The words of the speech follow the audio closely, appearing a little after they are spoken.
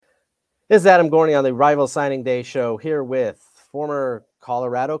This is Adam Gorney on the Rival Signing Day show here with former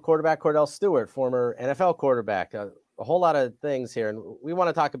Colorado quarterback Kordell Stewart, former NFL quarterback, a whole lot of things here. And we want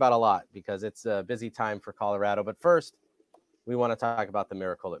to talk about a lot because it's a busy time for Colorado. But first, we want to talk about the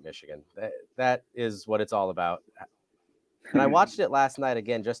miracle at Michigan. That is what it's all about. And I watched it last night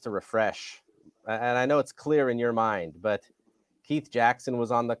again just to refresh. And I know it's clear in your mind, but Keith Jackson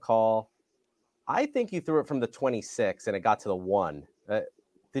was on the call. I think you threw it from the 26 and it got to the 1.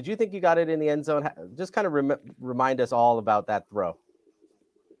 Did you think you got it in the end zone? Just kind of remind us all about that throw.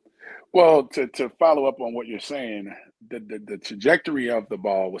 Well, to follow up on what you're saying, the trajectory of the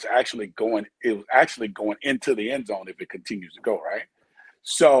ball was actually going. It was actually going into the end zone if it continues to go right.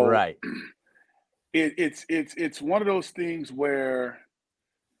 So right, it's one of those things where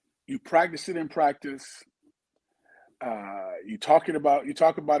you practice it in practice. You talk about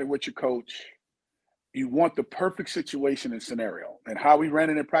it with your coach. You want the perfect situation and scenario. And how we ran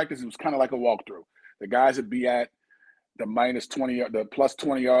it in practice, it was kind of like a walkthrough. The guys would be at the the plus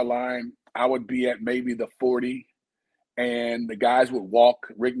 20 yard line. I would be at maybe the 40. And the guys would walk.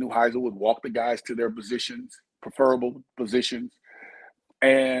 Rick Neuheisel would walk the guys to their positions, preferable positions.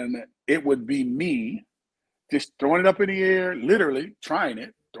 And it would be me just throwing it up in the air, literally trying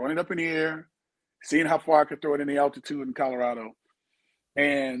it, throwing it up in the air, seeing how far I could throw it in the altitude in Colorado.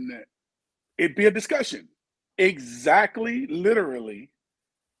 And it'd be a discussion, exactly, literally,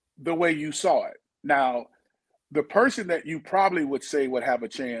 the way you saw it. Now, the person that you probably would say would have a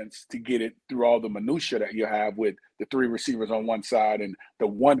chance to get it through all the minutia that you have with the 3 receivers on one side and the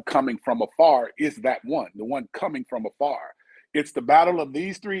one coming from afar is that one, the one coming from afar. It's the battle of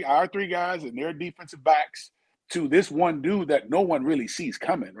these three, our 3 guys and their defensive backs to this one dude that no one really sees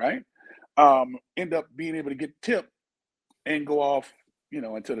coming, right? End up being able to get tipped and go off,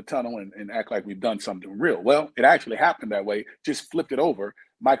 into the tunnel and act like we've done something real. Well, it actually happened that way, just flipped it over.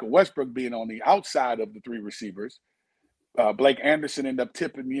 Michael Westbrook being on the outside of the 3 receivers. Blake Anderson ended up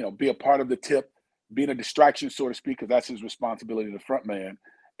tipping, be a part of the tip, being a distraction, so to speak, because that's his responsibility, the front man.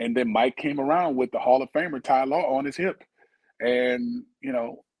 And then Mike came around with the Hall of Famer, Ty Law, on his hip. And,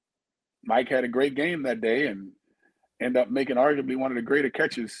 Mike had a great game that day and ended up making arguably one of the greater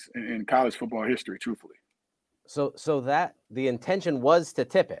catches in college football history, truthfully. So that the intention was to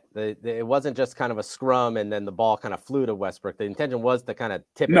tip it. It wasn't just kind of a scrum and then the ball kind of flew to Westbrook. The intention was to kind of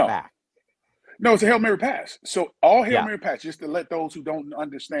tip it back. No, it's a Hail Mary pass. So all Hail Mary pass, just to let those who don't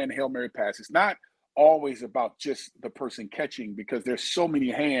understand the Hail Mary pass, it's not always about just the person catching because there's so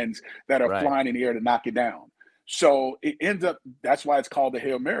many hands that are flying in the air to knock it down. So it ends up, that's why it's called the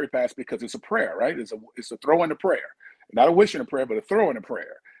Hail Mary pass, because it's a prayer, right? It's a throw in a prayer. Not a wish in a prayer, but a throw in a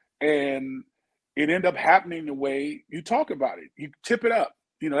prayer. And it ended up happening the way you talk about it. You tip it up.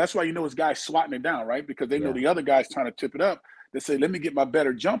 That's why it's guys swatting it down, right? Because they know the other guy's trying to tip it up. They say, let me get my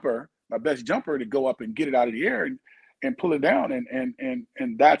best jumper to go up and get it out of the air and pull it down.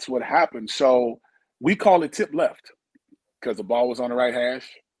 And that's what happened. So we call it tip left because the ball was on the right hash.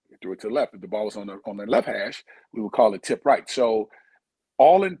 We threw it to the left. If the ball was on the left hash, we would call it tip right. So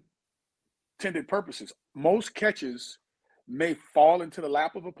all intended purposes, most catches may fall into the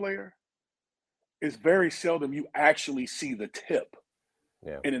lap of a player. It's very seldom you actually see the tip,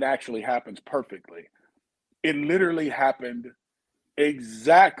 and it actually happens perfectly. It literally happened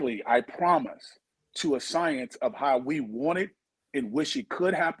exactly, I promise, to a science of how we want it and wish it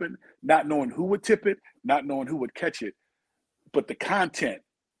could happen, not knowing who would tip it, not knowing who would catch it, but the content.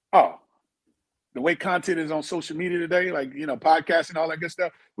 The way content is on social media today, like, podcasts and all that good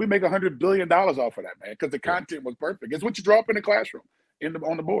stuff, we make $100 billion off of that, man, because the content was perfect. It's what you draw up in the classroom.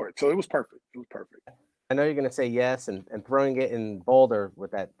 On the board. So it was perfect. It was perfect. I know you're going to say yes, and throwing it in Boulder with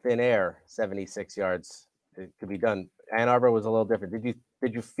that thin air, 76 yards, it could be done. Ann Arbor was a little different.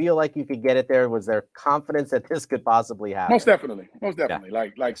 Did you feel like you could get it there? Was there confidence that this could possibly happen? Most definitely. Yeah.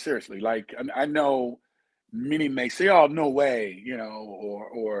 Like seriously, like I know many may say, "Oh, no way,"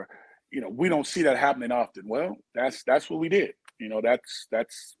 or we don't see that happening often. Well, that's what we did.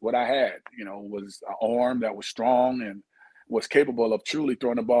 That's what I had. Was an arm that was strong and was capable of truly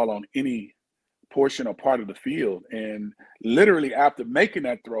throwing the ball on any portion or part of the field. And literally after making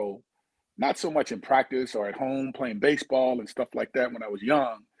that throw, not so much in practice or at home playing baseball and stuff like that when I was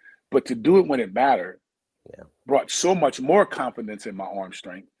young, but to do it when it mattered, brought so much more confidence in my arm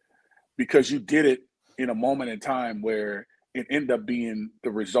strength because you did it in a moment in time where it ended up being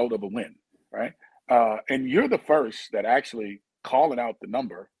the result of a win, right? And you're the first that actually calling out the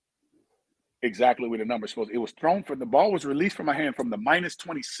number exactly where the number is supposed to. It was thrown the ball was released from my hand from the minus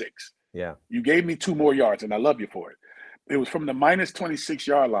 26. Yeah. You gave me 2 more yards, and I love you for it. It was from the minus 26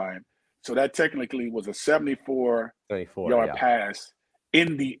 yard line. So that technically was a 74 yard pass.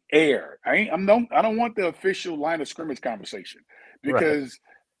 in the air. I don't want the official line of scrimmage conversation Right. because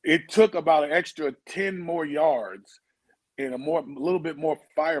it took about an extra 10 more yards and a little bit more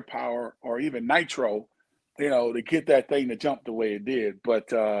firepower or even nitro, to get that thing to jump the way it did. But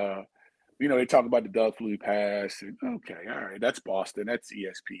they talk about the Doug Flutie pass, and okay, all right, that's Boston, that's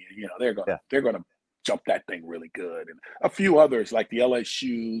ESPN. Yeah. They're gonna jump that thing really good, and a few others like the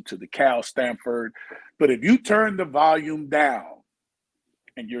LSU to the Cal Stanford. But if you turn the volume down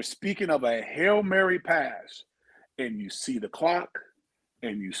and you're speaking of a Hail Mary pass, and you see the clock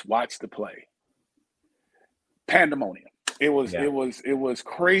and you watch the play, pandemonium. It was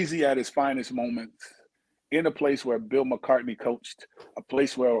crazy at its finest moments in a place where Bill McCartney coached, a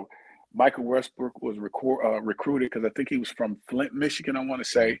place where Michael Westbrook was recruited because I think he was from Flint, Michigan, I want to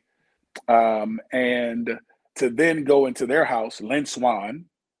say. And to then go into their house, Lynn Swann,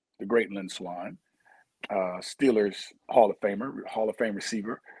 the great Lynn Swann, Steelers Hall of Fame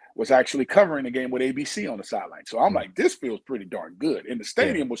receiver, was actually covering the game with ABC on the sideline. So I'm like, this feels pretty darn good. And the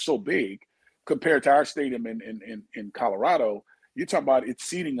stadium was so big compared to our stadium in Colorado. You're talking about it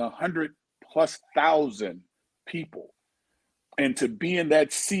seating 100,000+ people. And to be in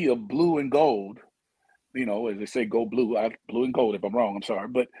that sea of blue and gold, as they say, go blue, blue and gold. If I'm wrong, I'm sorry.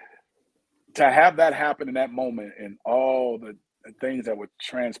 But to have that happen in that moment and all the things that were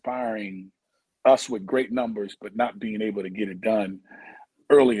transpiring, us with great numbers, but not being able to get it done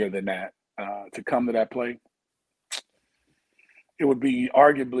earlier than that, to come to that play, it would be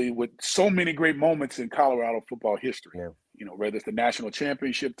arguably with so many great moments in Colorado football history. Yeah. Whether it's the national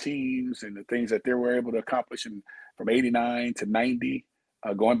championship teams and the things that they were able to accomplish from 89 to 90,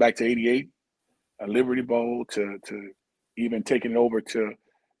 going back to 88, a Liberty Bowl to even taking it over to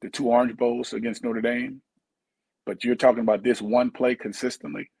the 2 Orange Bowls against Notre Dame. But you're talking about this one play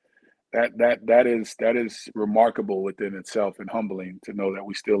consistently. That is remarkable within itself and humbling to know that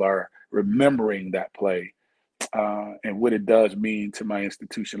we still are remembering that play, and what it does mean to my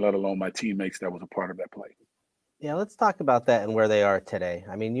institution, let alone my teammates that was a part of that play. Yeah, let's talk about that and where they are today.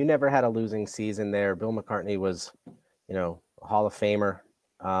 I mean, you never had a losing season there. Bill McCartney was, a Hall of Famer.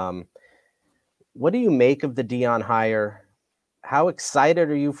 What do you make of the Deion hire? How excited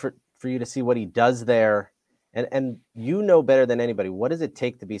are you for you to see what he does there? And you know better than anybody, what does it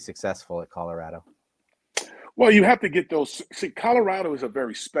take to be successful at Colorado? Well, you have to get those. See, Colorado is a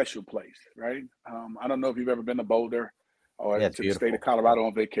very special place, right? I don't know if you've ever been to Boulder or to the state of Colorado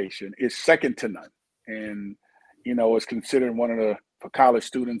on vacation. It's second to none. And, it's considered one of for college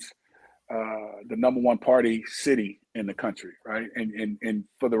students, the number one party city in the country, right? And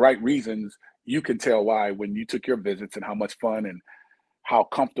for the right reasons, you can tell why when you took your visits and how much fun and how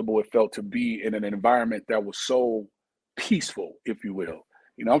comfortable it felt to be in an environment that was so peaceful, if you will.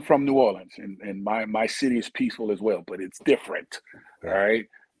 I'm from New Orleans, and my city is peaceful as well, but it's different. Yeah. All right.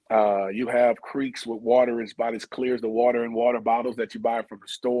 You have creeks with water is about as clear as the water in water bottles that you buy from the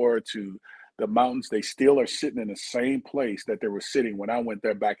store, to the mountains. They still are sitting in the same place that they were sitting when I went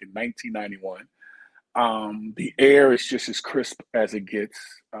there back in 1991. The air is just as crisp as it gets.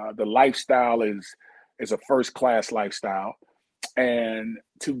 The lifestyle is a first-class lifestyle. And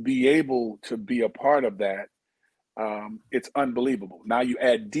to be able to be a part of that, it's unbelievable. Now you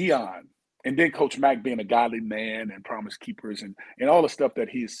add Deion, and then Coach Mack being a godly man and promise keepers and all the stuff that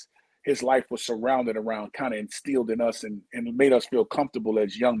his life was surrounded around, kind of instilled in us and made us feel comfortable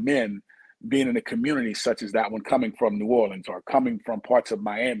as young men being in a community such as that one, coming from New Orleans or coming from parts of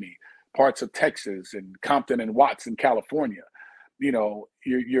Miami, parts of Texas and Compton and Watts in California.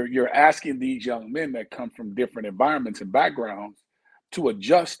 You're asking these young men that come from different environments and backgrounds to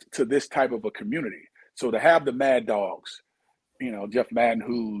adjust to this type of a community. So to have the Mad Dogs, Jeff Madden,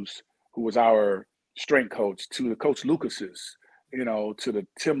 who was our strength coach, to the Coach Lucases, to the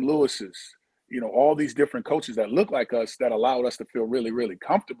Tim Lewises, all these different coaches that look like us, that allowed us to feel really, really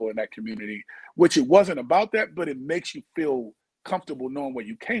comfortable in that community, which it wasn't about that, but it makes you feel comfortable knowing where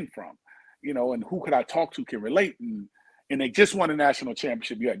you came from, and who could I talk to can relate. And they just won a national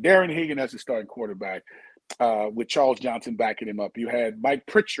championship. You had Darren Higgin as the starting quarterback, with Charles Johnson backing him up. You had Mike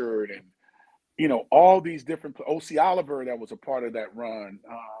Pritchard and, all these different, O.C. Oliver that was a part of that run.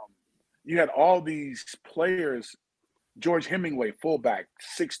 You had all these players, George Hemingway, fullback,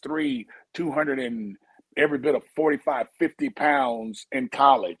 6'3", 200 and every bit of 45, 50 pounds in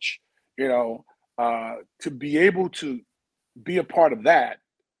college, to be able to be a part of that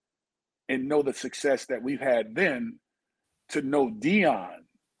and know the success that we've had then, to know Deion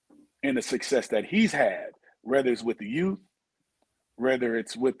and the success that he's had, whether it's with the youth, whether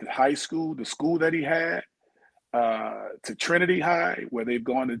it's with the high school, the school that he had, to Trinity High, where they've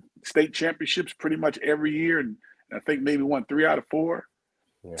gone to state championships pretty much every year, and I think maybe won 3 out of 4.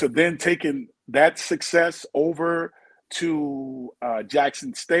 to then taking that success over to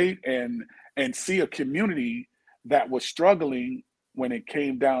Jackson State and see a community that was struggling when it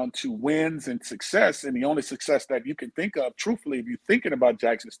came down to wins and success. And the only success that you can think of, truthfully, if you're thinking about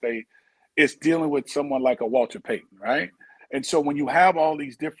Jackson State, is dealing with someone like a Walter Payton, right? And so when you have all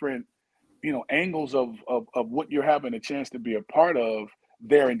these different, angles of what you're having a chance to be a part of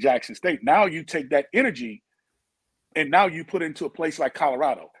there in Jackson State, now you take that energy and now you put it into a place like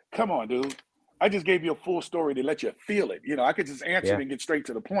Colorado. Come on, dude. I just gave you a full story to let you feel it. I could just answer it and get straight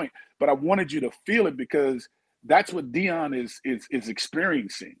to the point, but I wanted you to feel it because that's what Deion is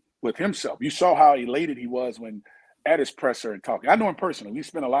experiencing with himself. You saw how elated he was when at his presser and talking. I know him personally. We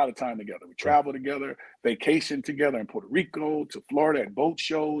spent a lot of time together. We traveled together, vacationed together in Puerto Rico, to Florida at boat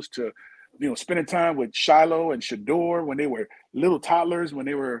shows, to spending time with Shiloh and Shador when they were little toddlers, when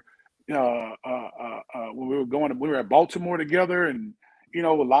they were when we were at Baltimore together, and a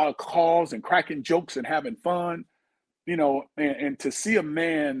lot of calls and cracking jokes and having fun, and to see a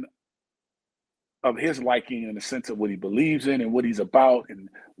man of his liking in the sense of what he believes in and what he's about and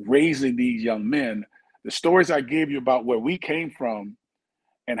raising these young men. The stories I gave you about where we came from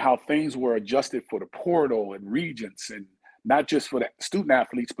and how things were adjusted for the portal and regents, and not just for the student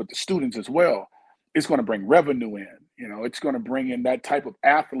athletes, but the students as well, it's going to bring revenue in. It's going to bring in that type of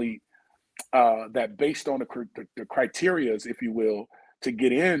athlete that based on the criterias, if you will, to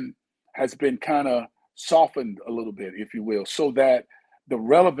get in has been kind of softened a little bit, if you will, so that the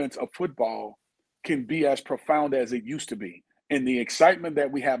relevance of football can be as profound as it used to be. And the excitement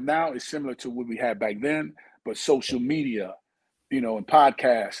that we have now is similar to what we had back then, but social media, and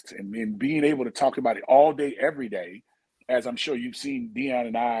podcasts and being able to talk about it all day, every day, as I'm sure you've seen Deion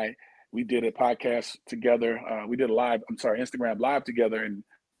and I, we did a podcast together. We did Instagram live together, and,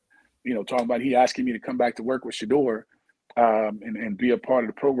 talking about he asking me to come back to work with Shador and be a part of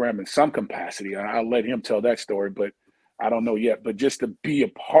the program in some capacity. I'll let him tell that story, but I don't know yet. But just to be a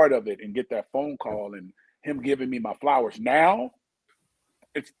part of it and get that phone call and him giving me my flowers now,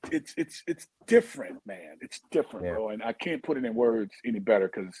 it's different, man. It's different, bro. And I can't put it in words any better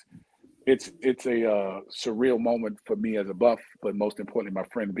because it's a surreal moment for me as a Buff, but most importantly, my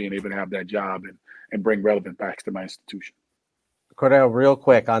friend being able to have that job and bring relevance back to my institution. Kordell, real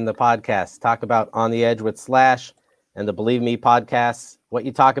quick on the podcast, talk about On the Edge with Slash and the Believe Me podcast, what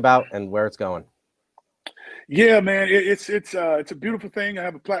you talk about and where it's going. Yeah, man, it's a beautiful thing. I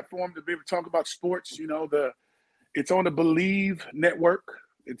have a platform to be able to talk about sports. It's on the Believe Network.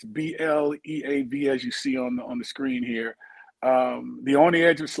 It's BLEAV, as you see on the screen here. The On the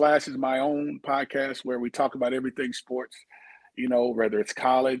Edge with Slash is my own podcast where we talk about everything sports. Whether it's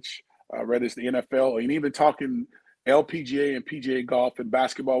college, whether it's the NFL, and even talking LPGA and PGA golf and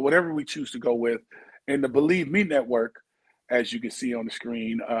basketball, whatever we choose to go with. And the Believe Me Network, as you can see on the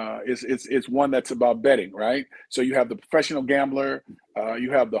screen, is one that's about betting, right? So you have the professional gambler,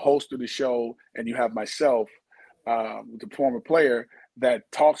 you have the host of the show, and you have myself, the former player,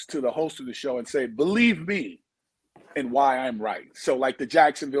 that talks to the host of the show and say, believe me and why I'm right. So like the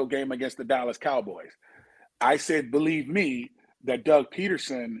Jacksonville game against the Dallas Cowboys, I said, believe me, that Doug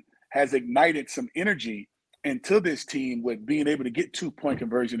Peterson has ignited some energy into this team with being able to get 2-point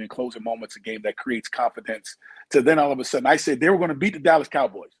conversion in closing moments, a game that creates confidence. To then all of a sudden, I said they were going to beat the Dallas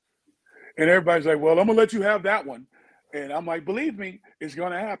Cowboys. And everybody's like, well, I'm going to let you have that one. And I'm like, believe me, it's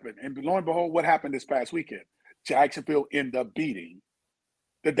going to happen. And lo and behold, what happened this past weekend? Jacksonville ended up beating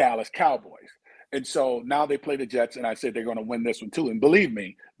the Dallas Cowboys. And so now they play the Jets, and I said they're going to win this one too. And believe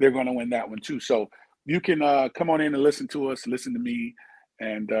me, they're going to win that one too. So you can come on in and listen to us, listen to me,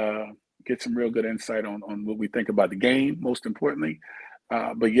 and get some real good insight on what we think about the game, most importantly,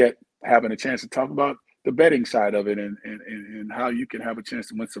 but yet having a chance to talk about the betting side of it and how you can have a chance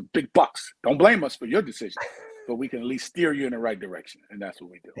to win some big bucks. Don't blame us for your decision, but we can at least steer you in the right direction, and that's what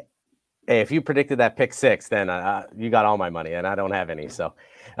we do. Hey, if you predicted that pick six, then you got all my money, and I don't have any. So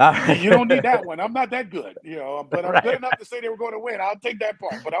you don't need that one. I'm not that good, but I'm good enough to say they were going to win. I'll take that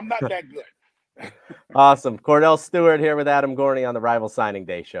part, but I'm not that good. Awesome. Kordell Stewart here with Adam Gorney on the Rival Signing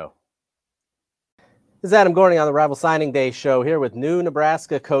Day Show. This is Adam Gorney on the Rival Signing Day Show here with new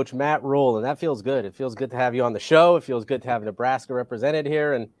Nebraska coach Matt Rhule, and that feels good. It feels good to have you on the show. It feels good to have Nebraska represented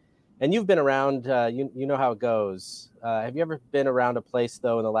here, and you've been around. You know how it goes. Have you ever been around a place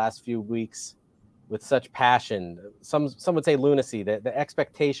though in the last few weeks with such passion? Some would say lunacy. The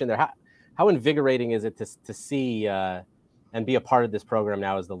expectation there. How invigorating is it to see and be a part of this program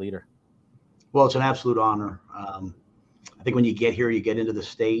now as the leader? Well, it's an absolute honor. I think when you get here, you get into the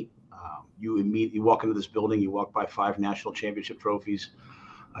state. You immediately walk into this building, you walk by 5 national championship trophies,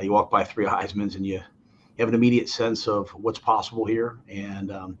 you walk by 3 Heismans, and you have an immediate sense of what's possible here.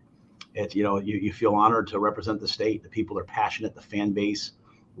 And you feel honored to represent the state. The people are passionate. The fan base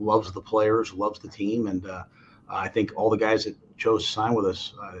loves the players, loves the team. And I think all the guys that chose to sign with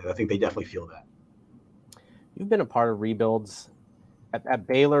us, I think they definitely feel that. You've been a part of rebuilds. At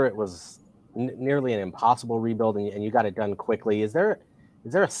Baylor, it was nearly an impossible rebuild, and you got it done quickly. Is there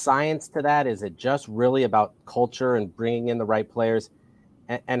a science to that? Is it just really about culture and bringing in the right players?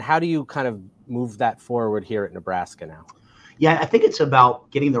 And how do you kind of move that forward here at Nebraska now? Yeah, I think it's about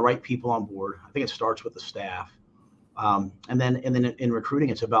getting the right people on board. I think it starts with the staff. And then in recruiting,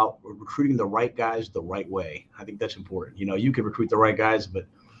 it's about recruiting the right guys the right way. I think that's important. You can recruit the right guys, but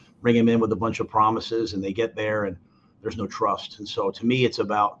bring them in with a bunch of promises and they get there and there's no trust. And so to me, it's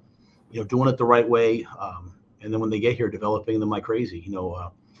about, doing it the right way. And then when they get here, developing them like crazy.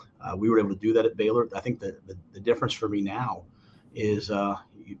 We were able to do that at Baylor. I think the difference for me now is,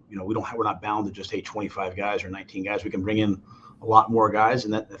 we're not bound to just 25 guys or 19 guys. We can bring in a lot more guys,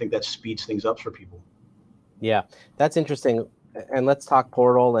 and I think that speeds things up for people. Yeah, that's interesting. And let's talk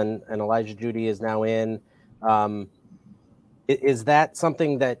portal, and Elijah Judy is now in. Is that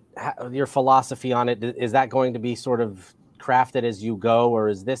something that your philosophy on it, is that going to be sort of crafted as you go, or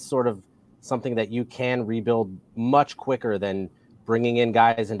is this sort of something that you can rebuild much quicker than bringing in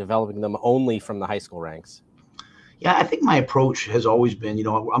guys and developing them only from the high school ranks? Yeah, I think my approach has always been,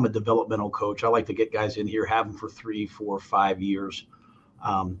 I'm a developmental coach. I like to get guys in here, have them for 3, 4, 5 years.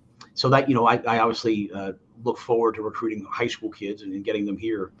 So that, I obviously look forward to recruiting high school kids and getting them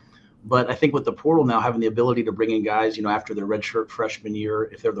here. But I think with the portal now, having the ability to bring in guys, after their redshirt freshman year,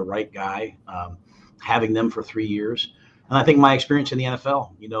 if they're the right guy, having them for 3 years. And I think my experience in the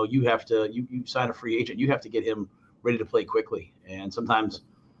NFL, you have to, you sign a free agent, you have to get him ready to play quickly. And sometimes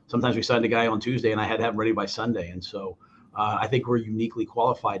we signed a guy on Tuesday and I had to have him ready by Sunday. And so I think we're uniquely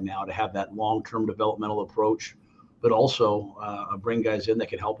qualified now to have that long-term developmental approach, but also bring guys in that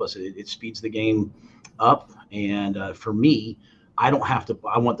can help us. It speeds the game up. And for me, I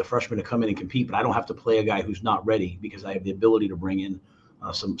want the freshmen to come in and compete, but I don't have to play a guy who's not ready because I have the ability to bring in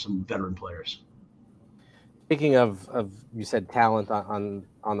some veteran players. Speaking of you said talent on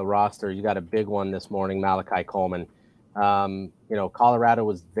the roster, you got a big one this morning, Malachi Coleman. Colorado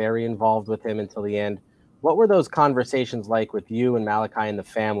was very involved with him until the end. What were those conversations like with you and Malachi and the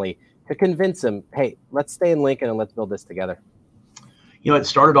family to convince him, hey, let's stay in Lincoln and let's build this together? It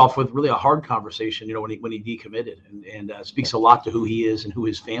started off with really a hard conversation, when he decommitted, and speaks a lot to who he is and who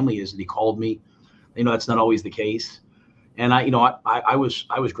his family is. And he called me. That's not always the case. And I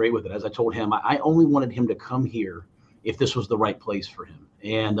was great with it. As I told him, I only wanted him to come here if this was the right place for him.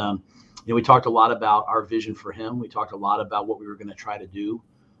 And, we talked a lot about our vision for him. We talked a lot about what we were going to try to do.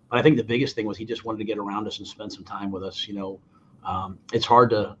 But I think the biggest thing was he just wanted to get around us and spend some time with us. It's hard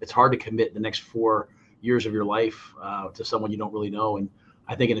to commit the next 4 years of your life to someone you don't really know. And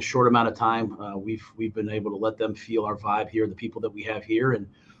I think in a short amount of time, we've been able to let them feel our vibe here, the people that we have here. And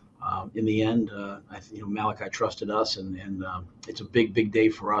in the end, Malachi trusted us, and it's a big day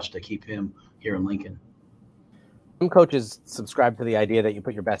for us to keep him here in Lincoln. Some coaches subscribe to the idea that you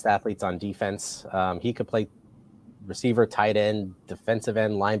put your best athletes on defense. He could play receiver, tight end, defensive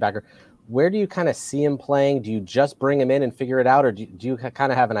end, linebacker. Where do you kind of see him playing? Do you just bring him in and figure it out, or do you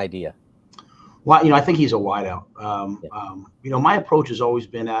kind of have an idea? Well, I think he's a wideout. My approach has always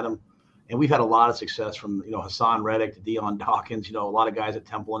been, Adam, and we've had a lot of success from, Hassan Reddick to Deion Dawkins, a lot of guys at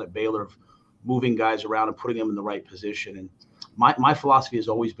Temple and at Baylor of moving guys around and putting them in the right position. And my philosophy has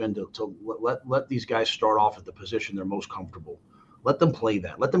always been to let these guys start off at the position they're most comfortable. Let them play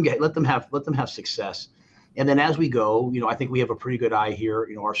that. Let them have success. And then as we go, I think we have a pretty good eye here,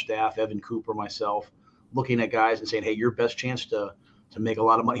 our staff, Evan Cooper, myself, looking at guys and saying, hey, your best chance to make a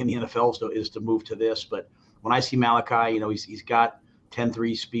lot of money in the NFL is to move to this. But when I see Malachi, he's got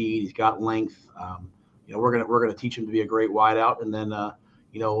 10-3 speed, he's got length. We're gonna teach him to be a great wideout. And then a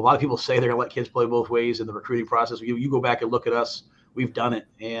lot of people say they're gonna let kids play both ways in the recruiting process. You go back and look at us, we've done it.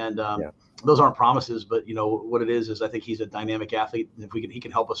 And those aren't promises, but what it is I think he's a dynamic athlete. And if he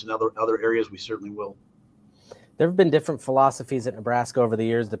can help us in other areas, we certainly will. There have been different philosophies at Nebraska over the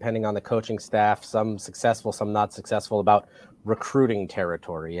years, depending on the coaching staff, some successful, some not successful, about recruiting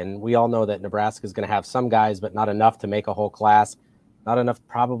territory. And we all know that Nebraska is going to have some guys, but not enough to make a whole class, not enough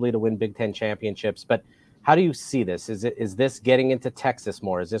probably to win Big Ten championships. But how do you see this? Is this getting into Texas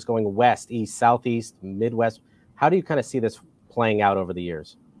more? Is this going west, east, southeast, Midwest? How do you kind of see this playing out over the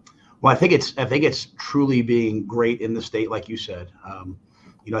years? Well, I think it's truly being great in the state, like you said.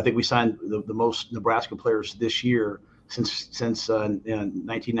 I think we signed the most Nebraska players this year since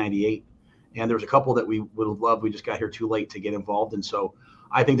 1998. And there's a couple that we would have loved. We just got here too late to get involved. And so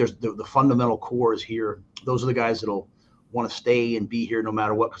I think there's the fundamental core is here. Those are the guys that'll want to stay and be here no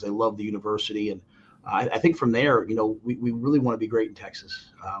matter what because they love the university. And I think from there, we really want to be great in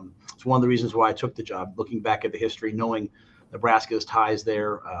Texas. It's one of the reasons why I took the job, looking back at the history, knowing Nebraska's ties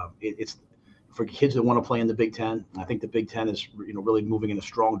there. It's for kids that want to play in the Big Ten. I think the Big Ten is, really moving in a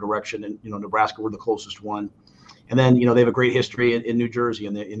strong direction. And, Nebraska, we're the closest one. And then, they have a great history in New Jersey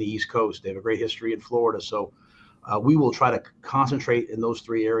in the East Coast. They have a great history in Florida. So we will try to concentrate in those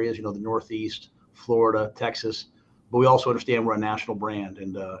three areas, the Northeast, Florida, Texas. But we also understand we're a national brand,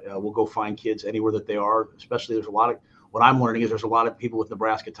 and we'll go find kids anywhere that they are. Especially what I'm learning is there's a lot of people with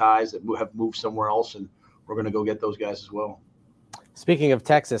Nebraska ties that have moved somewhere else, and we're going to go get those guys as well. Speaking of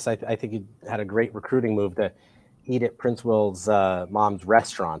Texas, I think you had a great recruiting move to eat at Prince Will's mom's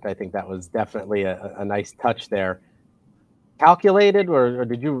restaurant. I think that was definitely a nice touch there. Calculated, or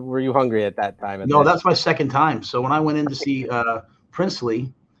were you hungry at that time? No, that's my second time. So when I went in to see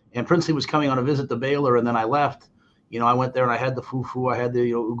Princely, and Princely was coming on a visit to Baylor, and then I left. I went there and I had the fufu, I had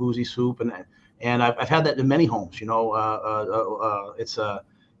the uguzi soup, and I've had that in many homes.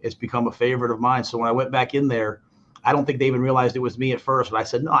 It's become a favorite of mine. So when I went back in there, I don't think they even realized it was me at first. But I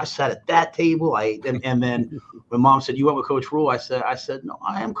said, no, I sat at that table. And then when Mom said, you went with Coach Rhule, I said, no,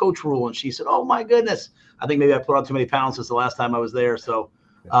 I am Coach Rhule. And she said, oh my goodness. I think maybe I put on too many pounds since the last time I was there. So,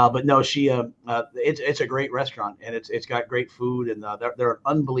 but no, it's a great restaurant, and it's got great food, and they're an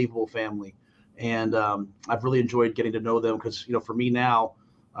unbelievable family. And I've really enjoyed getting to know them because, for me now,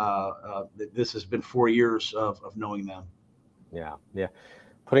 this has been 4 years of knowing them. Yeah.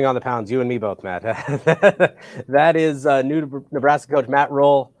 Putting on the pounds, you and me both, Matt. That is new Nebraska coach Matt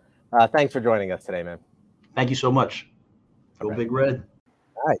Rhule. Thanks for joining us today, man. Thank you so much. Go Big Red.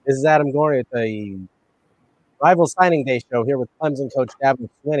 All right, this is Adam Gorney at the Rival Signing Day show here with Clemson coach Dabo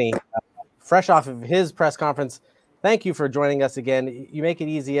Swinney. Fresh off of his press conference, thank you for joining us again. You make it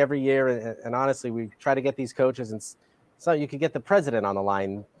easy every year, and honestly, we try to get these coaches, and so you could get the president on the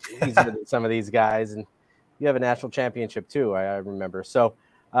line easier than some of these guys, and you have a national championship too, I remember. So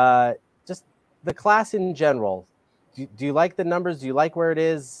just the class in general, do you like the numbers? Do you like where it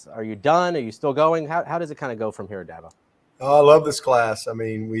is? Are you done? Are you still going? How does it kind of go from here, Dabo? I love this class. I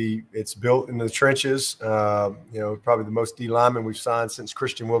mean, it's built in the trenches. Probably the most D linemen we've signed since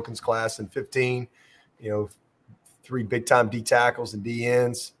Christian Wilkins' class in 15. 3 big-time D tackles and D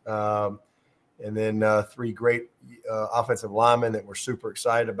ends, and then 3 great offensive linemen that we're super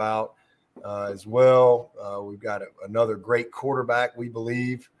excited about as well. We've got another great quarterback, we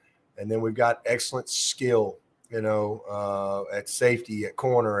believe, and then we've got excellent skill, at safety, at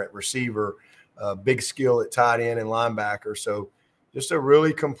corner, at receiver, big skill at tight end and linebacker. So just a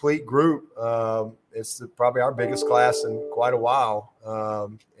really complete group. It's probably our biggest class in quite a while,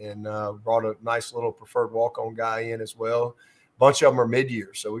 and brought a nice little preferred walk-on guy in as well. A bunch of them are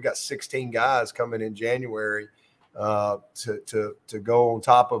mid-year, so we got 16 guys coming in January to go on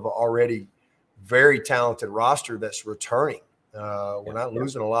top of an already very talented roster that's returning. We're not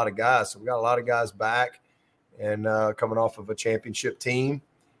losing a lot of guys, so we got a lot of guys back and coming off of a championship team.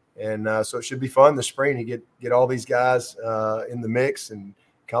 And so it should be fun this spring to get all these guys in the mix and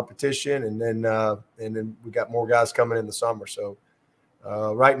competition, and then we got more guys coming in the summer. So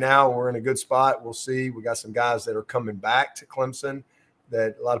right now we're in a good spot. We'll see. We got some guys that are coming back to Clemson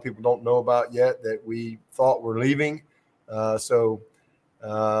that a lot of people don't know about yet that we thought were leaving. So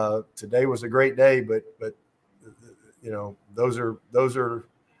today was a great day, but those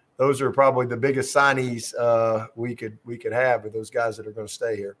are probably the biggest signees we could have with those guys that are going to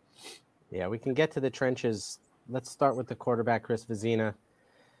stay here. Yeah, we can get to the trenches. Let's start with the quarterback, Chris Vizina.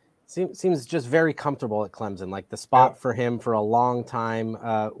 Seems just very comfortable at Clemson, like the spot for him for a long time.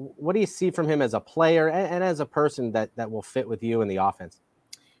 What do you see from him as a player and as a person that will fit with you in the offense?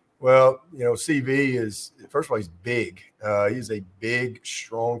 Well, CV is, first of all, he's big. He's a big,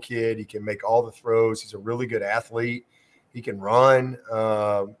 strong kid. He can make all the throws. He's a really good athlete. He can run.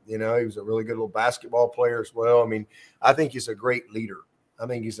 He was a really good little basketball player as well. I mean, I think he's a great leader. I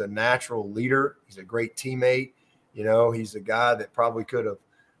think he's a natural leader. He's a great teammate. He's a guy that probably could have,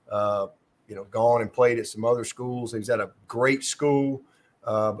 gone and played at some other schools. He's at a great school.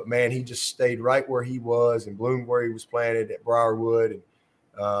 But, man, he just stayed right where he was and bloomed where he was planted at Briarwood,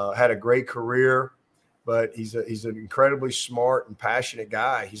 and had a great career. But he's an incredibly smart and passionate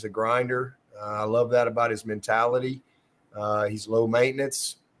guy. He's a grinder. I love that about his mentality. He's low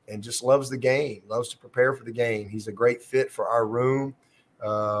maintenance and just loves the game, loves to prepare for the game. He's a great fit for our room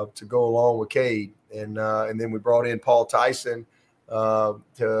to go along with Cade. And then we brought in Paul Tyson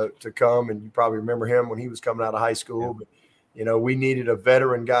to come, and you probably remember him when he was coming out of high school. Yeah. But, we needed a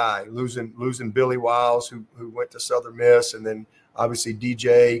veteran guy, losing Billy Wiles, who went to Southern Miss, and then obviously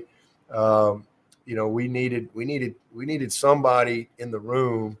DJ. We needed somebody in the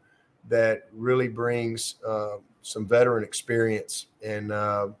room that really brings some veteran experience, and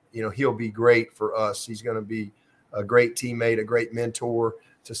he'll be great for us. He's going to be a great teammate, a great mentor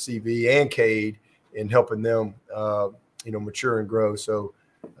to CV and Cade in helping them, mature and grow. So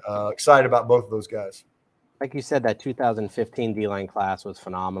excited about both of those guys. Like you said, that 2015 D-line class was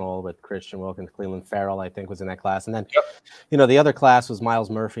phenomenal with Christian Wilkins, Cleveland Farrell, I think, was in that class. And then, the other class was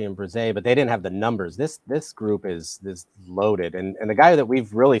Miles Murphy and Brzee, but they didn't have the numbers. This group is loaded. And the guy that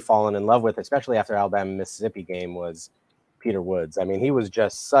we've really fallen in love with, especially after Alabama-Mississippi game, was Peter Woods. I mean, he was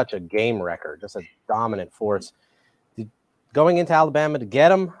just such a game wrecker, just a dominant force. Going into Alabama to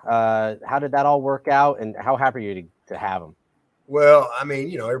get him, how did that all work out, and how happy are you to have him? Well, I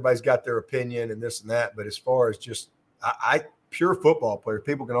mean, everybody's got their opinion and this and that, but as far as just I pure football player,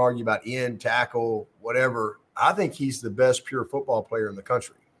 people can argue about end, tackle, whatever. I think he's the best pure football player in the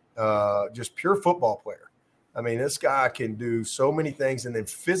country. Just pure football player. I mean, this guy can do so many things, and then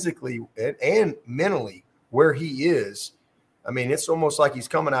physically and mentally where he is, I mean, it's almost like he's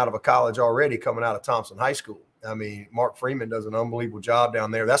coming out of a college already, coming out of Thompson High School. I mean, Mark Freeman does an unbelievable job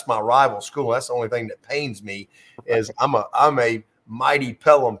down there. That's my rival school. That's the only thing that pains me is I'm a mighty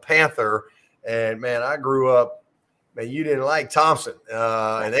Pelham Panther. And, man, I grew up, man, you didn't like Thompson,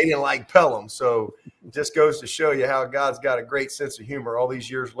 and they didn't like Pelham. So it just goes to show you how God's got a great sense of humor all these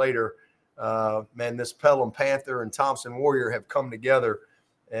years later. Man, this Pelham Panther and Thompson Warrior have come together.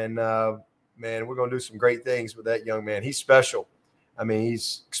 And, man, we're going to do some great things with that young man. He's special. I mean,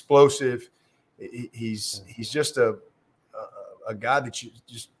 he's explosive. He's just a guy that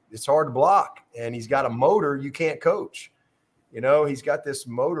it's hard to block, and he's got a motor you can't coach. He's got this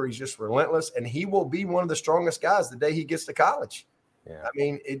motor. He's just relentless, and he will be one of the strongest guys the day he gets to college. Yeah. I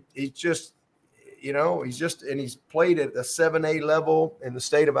mean, he's just, and he's played at the 7A level in the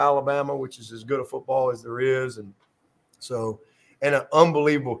state of Alabama, which is as good a football as there is. And so, and an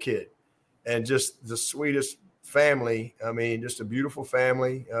unbelievable kid, and just the sweetest family. I mean, just a beautiful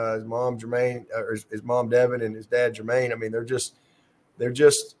family. His mom Jermaine, or his mom Devin, and his dad Jermaine. I mean, they're just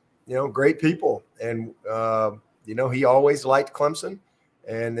great people. And he always liked Clemson.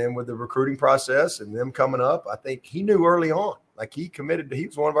 And then with the recruiting process and them coming up, I think he knew early on. Like, he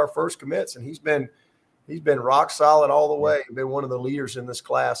was one of our first commits, and he's been rock solid all the way. He's been one of the leaders in this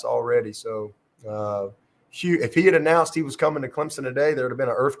class already. So if he had announced he was coming to Clemson today, there would have been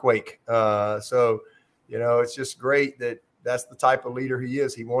an earthquake. It's just great that that's the type of leader he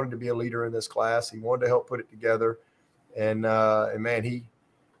is. He wanted to be a leader in this class. He wanted to help put it together. And man,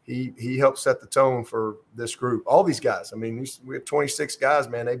 he helped set the tone for this group. All these guys. I mean, we have 26 guys,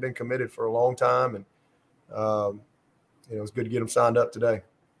 man. They've been committed for a long time. And, it's good to get them signed up today.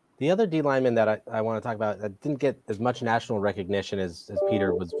 The other D lineman that I want to talk about that didn't get as much national recognition as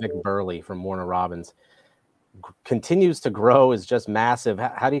Peter was Vic Burley from Warner Robins. Continues to grow, is just massive.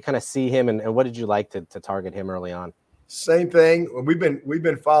 How do you kind of see him, and what did you like to target him early on? Same thing. We've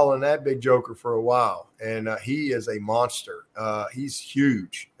been following that big joker for a while, and he is a monster. He's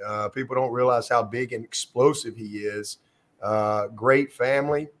huge. People don't realize how big and explosive he is. Great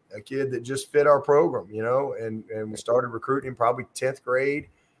family, a kid that just fit our program, and we started recruiting him probably 10th grade.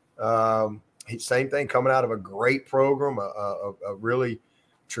 Same thing, coming out of a great program, a really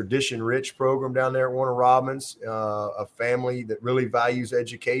tradition-rich program down there at Warner Robins, a family that really values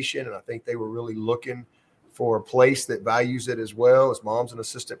education, and I think they were really looking for a place that values it as well. His mom's an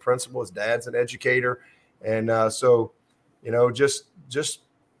assistant principal, his dad's an educator, and he just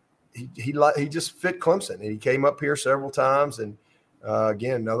fit Clemson, and he came up here several times, and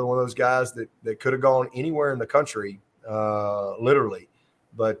again, another one of those guys that could have gone anywhere in the country, literally,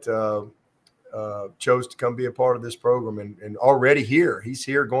 but chose to come be a part of this program, and already he's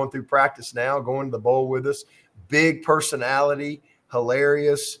here going through practice now, going to the bowl with us. Big personality,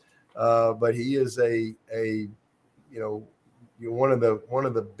 hilarious, but he is one of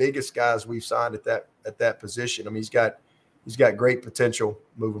the biggest guys we've signed at that position. I mean, he's got great potential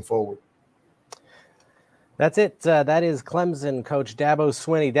moving forward. That's it. That is Clemson coach Dabo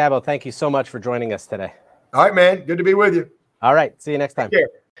Swinney. Dabo, thank you so much for joining us today. All right, man. Good to be with you. All right. See you next time. Take care.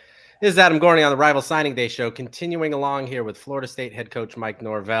 This is Adam Gorney on the Rival Signing Day Show, continuing along here with Florida State head coach Mike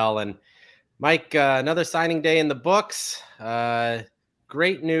Norvell. And Mike, another signing day in the books.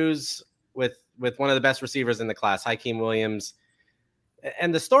 Great news with one of the best receivers in the class, Hakeem Williams.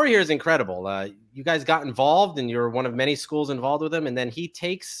 And the story here is incredible. You guys got involved, and you're one of many schools involved with him. And then he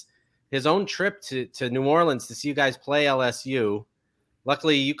takes his own trip to New Orleans to see you guys play LSU.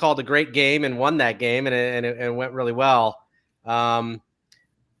 Luckily, you called a great game and won that game, and it went really well.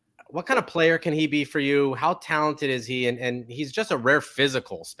 what kind of player can he be for you? How talented is he? And he's just a rare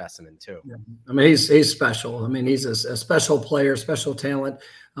physical specimen too. Yeah. I mean, he's special. I mean, he's a special player, special talent,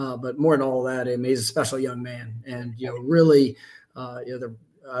 but more than all that, I mean, he's a special young man. And, really,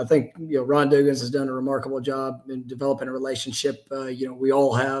 I think, Ron Dugans has done a remarkable job in developing a relationship. We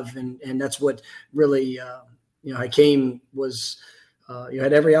all have, and that's what really, Hakeem was,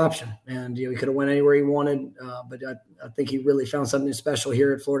 had every option, and he could have went anywhere he wanted. But I think he really found something special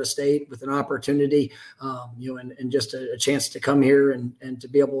here at Florida State with an opportunity, and just a chance to come here and to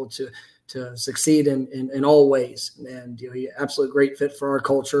be able to succeed in all ways. And he absolutely great fit for our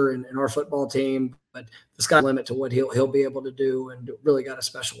culture and our football team. But the sky's the limit to what he'll be able to do, and really got a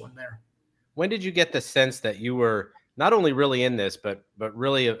special one there. When did you get the sense that you were not only really in this, but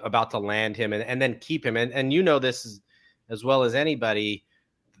really about to land him and then keep him? And this as well as anybody,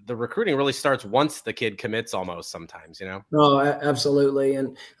 the recruiting really starts once the kid commits almost sometimes, Oh, absolutely.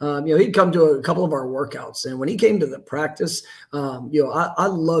 And, he'd come to a couple of our workouts, and when he came to the practice, I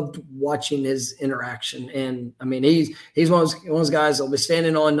loved watching his interaction. And I mean, he's one of those guys that'll be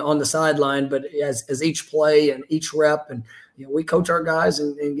standing on the sideline, but as each play and each rep, and, we coach our guys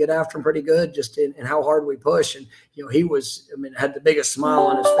and get after them pretty good just in how hard we push. And, he was, had the biggest smile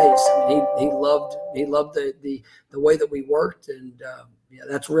on his face. I mean, he loved the way that we worked. And,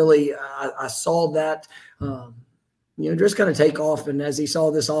 that's really, I saw that, just kind of take off. And as he saw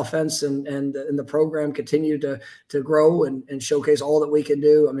this offense and the program continue to grow and showcase all that we can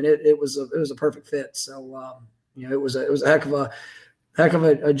do, I mean, it was a perfect fit. So, it was a heck of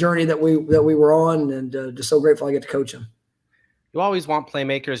a journey that we were on, and just so grateful I get to coach him. You always want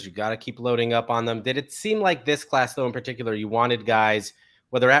playmakers. You got to keep loading up on them. Did it seem like this class, though, in particular, you wanted guys,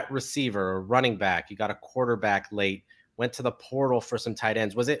 whether at receiver or running back, you got a quarterback late, went to the portal for some tight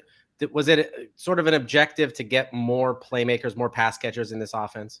ends. Was it sort of an objective to get more playmakers, more pass catchers in this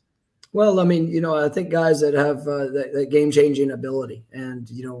offense? Well, I mean, I think guys that have that game-changing ability, and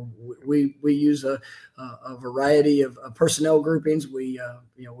we use a variety of personnel groupings. We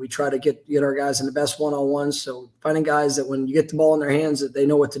try to get our guys in the best one-on-ones. So finding guys that when you get the ball in their hands, that they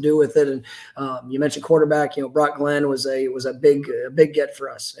know what to do with it. And you mentioned quarterback. Brock Glenn was a big get for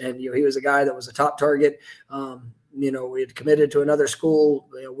us, and he was a guy that was a top target. We had committed to another school.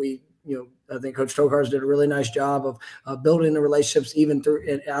 I think Coach Tokarz did a really nice job of building the relationships, even through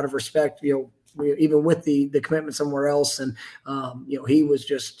and out of respect, even with the commitment somewhere else. And, he was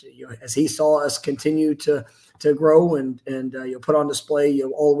just, as he saw us continue to grow and put on display,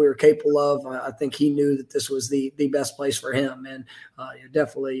 all we were capable of, I think he knew that this was the best place for him. And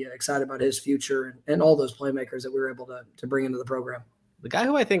definitely excited about his future and all those playmakers that we were able to bring into the program. The guy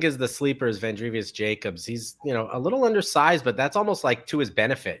who I think is the sleeper is Vandrevius Jacobs. He's, a little undersized, but that's almost like to his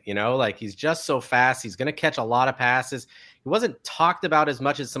benefit, like he's just so fast. He's going to catch a lot of passes. He wasn't talked about as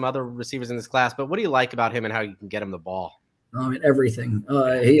much as some other receivers in this class, but what do you like about him and how you can get him the ball? I mean, everything.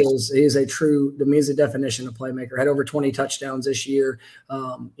 He is a true, he's a definition of playmaker. Had over 20 touchdowns this year.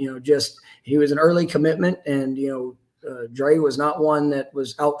 He was an early commitment, and, Dre was not one that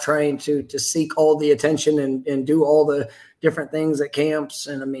was out trying to seek all the attention and do all the different things at camps.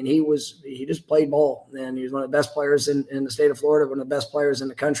 And I mean, he just played ball, and he was one of the best players in the state of Florida, one of the best players in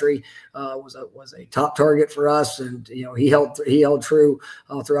the country, was a top target for us. And, he held true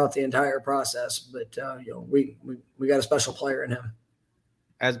throughout the entire process, but we got a special player in him.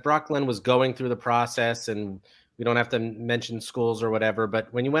 As Brock Glenn was going through the process, and we don't have to mention schools or whatever,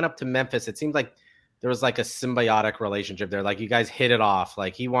 but when you went up to Memphis, it seemed like there was like a symbiotic relationship there. Like you guys hit it off.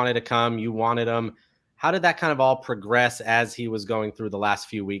 Like he wanted to come, you wanted him. How did that kind of all progress as he was going through the last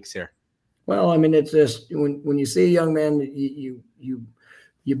few weeks here? Well, I mean, it's just when you see a young man, you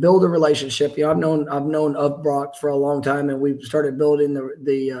build a relationship. I've known of Brock for a long time, and we've started building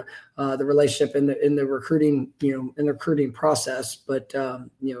the relationship in the recruiting, in the recruiting process. But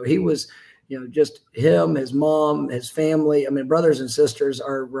he was, just him, his mom, his family. I mean, brothers and sisters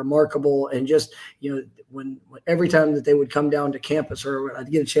are remarkable. And just, when every time that they would come down to campus or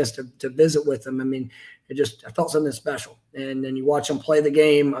I'd get a chance to visit with them, I mean, I felt something special. And then you watch him play the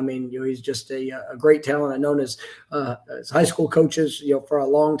game. I mean, he's just a great talent. I've known as high school coaches, for a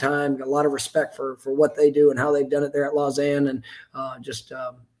long time, got a lot of respect for what they do and how they've done it there at Lausanne. And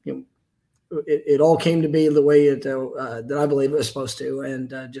it all came to be the way that I believe it was supposed to.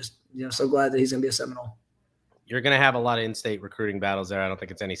 And so glad that he's going to be a Seminole. You're going to have a lot of in-state recruiting battles there. I don't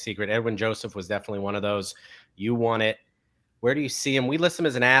think it's any secret. Edwin Joseph was definitely one of those. You won it. Where do you see him? We list him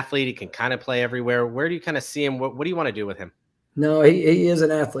as an athlete. He can kind of play everywhere. Where do you kind of see him? What do you want to do with him? No, he is an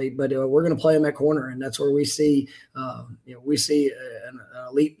athlete, but we're going to play him at corner, and that's where we see an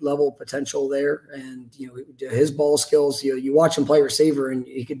elite level potential there. And his ball skills. You watch him play receiver, and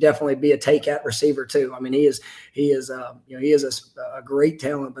he could definitely be a take at receiver too. I mean, he is a great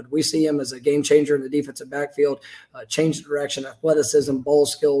talent, but we see him as a game changer in the defensive backfield. Change of direction, athleticism, ball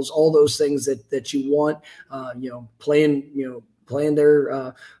skills, all those things that you want. Playing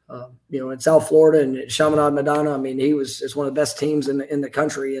there, in South Florida and Chaminade Madonna. I mean, it's one of the best teams in the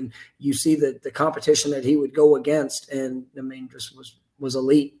country, and you see the competition that he would go against, and I mean, just was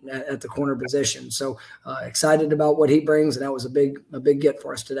elite at the corner position. So excited about what he brings, and that was a big get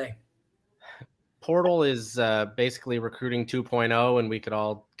for us today. Portal is basically recruiting 2.0, and we could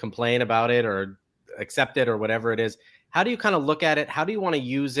all complain about it or accept it or whatever it is. How do you kind of look at it? How do you want to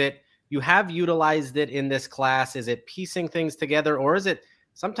use it? You have utilized it in this class. Is it piecing things together, or is it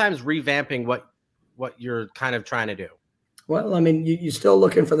sometimes revamping what you're kind of trying to do? Well, I mean, you're still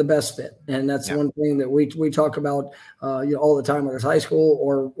looking for the best fit, and that's one thing that we talk about all the time, whether it's high school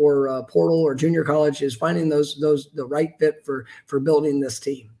or portal or junior college, is finding the right fit for building this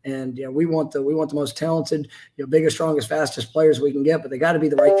team. And we want the most talented, biggest, strongest, fastest players we can get, but they got to be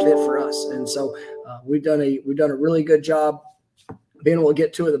the right fit for us. And so we've done a really good job being able to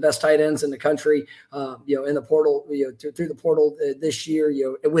get two of the best tight ends in the country, in the portal, through the portal this year,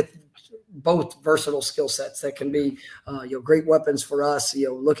 with both versatile skill sets that can be, great weapons for us.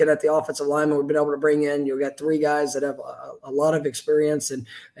 Looking at the offensive lineman we've been able to bring in, you've got three guys that have a lot of experience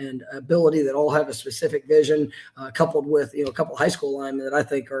and ability that all have a specific vision, coupled with, a couple of high school linemen that I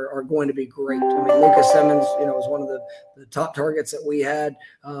think are going to be great. I mean, Lucas Simmons, was one of the top targets that we had,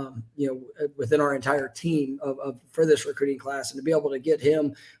 within our entire team for this recruiting class, and to be able to get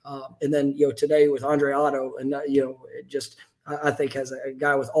him, and then, today with Andre Otto, and, I think has a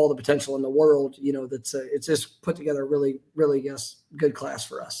guy with all the potential in the world, that's it's just put together a really, really, good class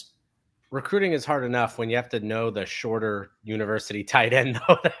for us. Recruiting is hard enough when you have to know the shorter university tight end,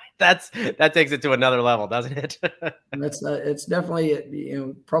 though. That takes it to another level, doesn't it? It's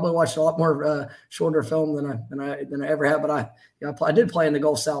definitely, probably watched a lot more shorter film than I ever have, but I did play in the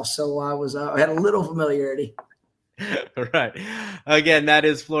Gulf South, so I had a little familiarity. Right. Again, that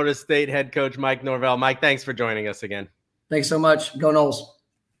is Florida State head coach Mike Norvell. Mike, thanks for joining us again. Thanks so much. Go Noles.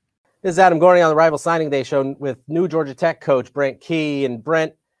 This is Adam Gorney on the Rival Signing Day show with new Georgia Tech coach Brent Key. And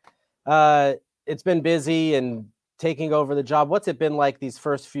Brent, it's been busy and taking over the job. What's it been like these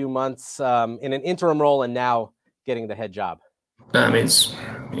first few months in an interim role and now getting the head job? I mean, it's,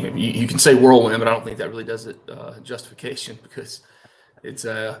 you can say whirlwind, but I don't think that really does it justification, because it's,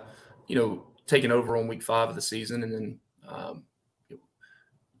 taking over on week 5 of the season, and then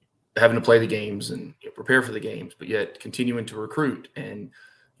having to play the games and prepare for the games, but yet continuing to recruit and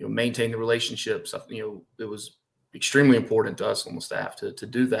maintain the relationships. It was extremely important to us on the staff to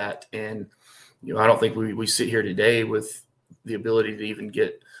do that. And I don't think we sit here today with the ability to even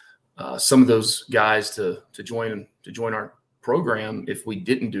get some of those guys to join our program if we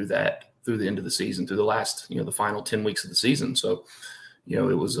didn't do that through the end of the season, through the last the final 10 weeks of the season. So it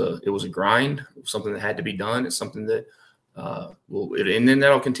was a grind. It was something that had to be done. It's something that and then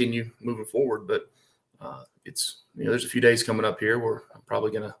that'll continue moving forward. But it's there's a few days coming up here where I'm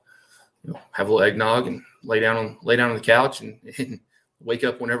probably gonna have a little eggnog and lay down on the couch and wake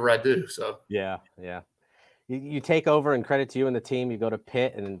up whenever I do. So yeah. You take over, and credit to you and the team. You go to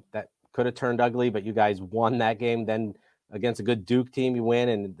Pitt, and that could have turned ugly, but you guys won that game. Then against a good Duke team, you win,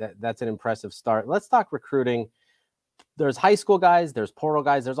 and that's an impressive start. Let's talk recruiting. There's high school guys, there's portal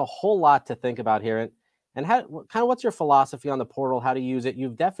guys. There's a whole lot to think about here. And what's your philosophy on the portal? How to use it?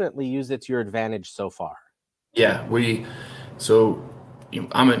 You've definitely used it to your advantage so far. Yeah,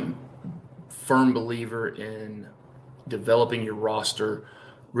 I'm a firm believer in developing your roster,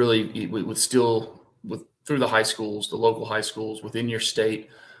 really through the high schools, the local high schools within your state,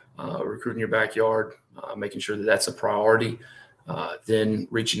 recruiting your backyard, making sure that that's a priority. Then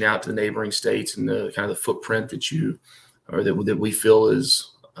reaching out to the neighboring states and the kind of the footprint that we feel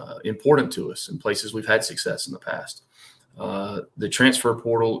is important to us in places we've had success in the past. The transfer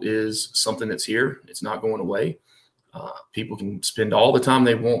portal is something that's here. It's not going away. People can spend all the time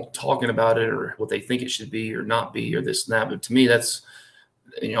they want talking about it or what they think it should be or not be or this and that. But to me, that's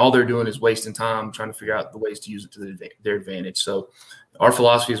all they're doing is wasting time trying to figure out the ways to use it to their advantage. So our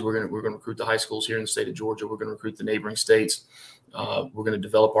philosophy is we're going to recruit the high schools here in the state of Georgia. We're going to recruit the neighboring states. We're going to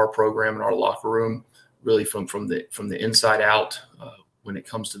develop our program and our locker room really from the inside out when it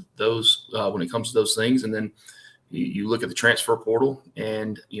comes to those things. And then you look at the transfer portal,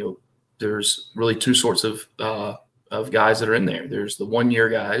 and there's really two sorts of guys that are in there. There's the 1-year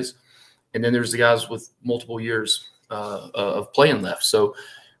guys, and then there's the guys with multiple years of playing left. So,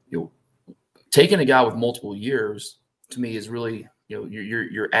 taking a guy with multiple years to me is really,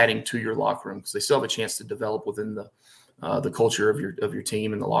 you're adding to your locker room, because they still have a chance to develop within the culture of your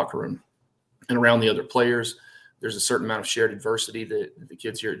team in the locker room and around the other players. There's a certain amount of shared adversity that the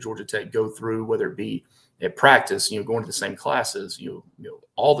kids here at Georgia Tech go through, whether it be at practice, going to the same classes,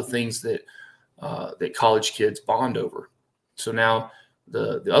 all the things that college kids bond over. So now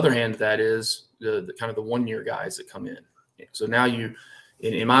the other hand of that is the kind of the 1-year guys that come in. So now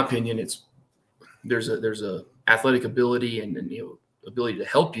in my opinion, there's a athletic ability and ability to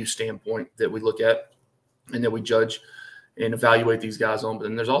help you standpoint that we look at and that we judge and evaluate these guys on. But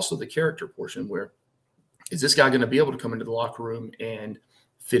then there's also the character portion, where is this guy going to be able to come into the locker room and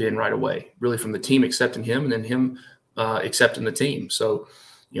fit in right away, really, from the team accepting him and then him accepting the team. So,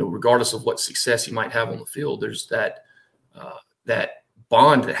 regardless of what success you might have on the field, there's that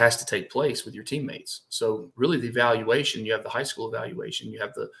bond that has to take place with your teammates. So really the evaluation, you have the high school evaluation, you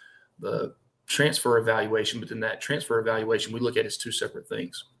have the transfer evaluation, but then that transfer evaluation we look at as two separate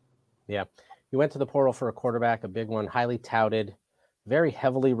things. Yeah. You went to the portal for a quarterback, a big one, highly touted, very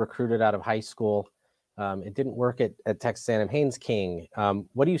heavily recruited out of high school. It didn't work at Texas A&M. Haynes King,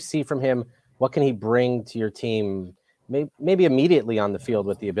 what do you see from him? What can he bring to your team, maybe immediately on the field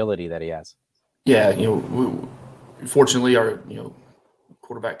with the ability that he has? Yeah, fortunately, our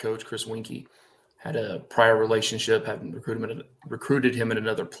quarterback coach Chris Winkie had a prior relationship, having recruited him in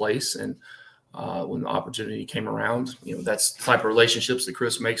another place, and when the opportunity came around, that's the type of relationships that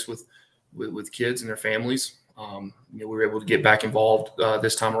Chris makes with kids and their families. We were able to get back involved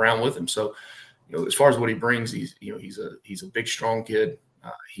this time around with him. So, as far as what he brings, he's a big, strong kid.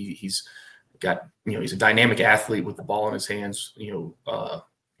 He's got, he's a dynamic athlete with the ball in his hands,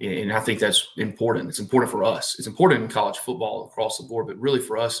 and I think that's important. It's important for us. It's important in college football across the board, but really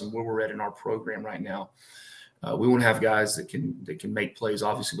for us and where we're at in our program right now, we want to have guys that can make plays,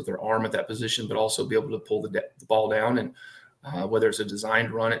 obviously with their arm at that position, but also be able to pull the ball down, and whether it's a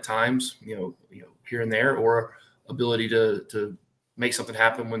designed run at times, here and there, or ability to make something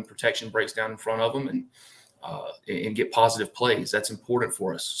happen when protection breaks down in front of them, and get positive plays. That's important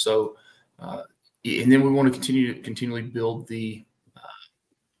for us. So, and then we want to continually build the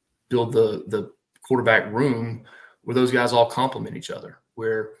quarterback room where those guys all complement each other,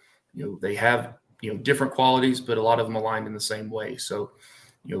 where they have different qualities, but a lot of them aligned in the same way. So,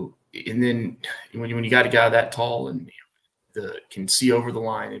 and then when you got a guy that tall and can see over the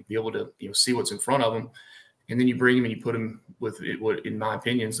line and be able to see what's in front of him, and then you bring him and you put him with what, in my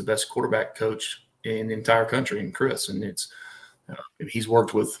opinion, is the best quarterback coach in the entire country, in Chris. And it's he's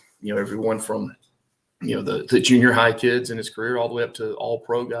worked with everyone from the junior high kids in his career all the way up to all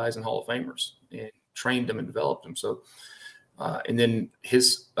pro guys and Hall of Famers, and trained them and developed them. So, and then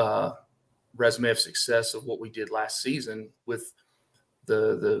his resume of success of what we did last season with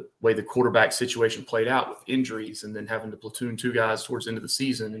the way the quarterback situation played out with injuries, and then having to platoon 2 guys towards the end of the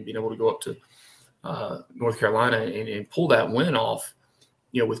season and being able to go up to North Carolina and pull that win off,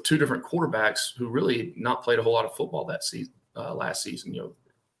 with 2 different quarterbacks who really not played a whole lot of football that season, last season.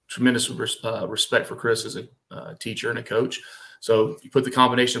 Tremendous respect for Chris as a teacher and a coach. So you put the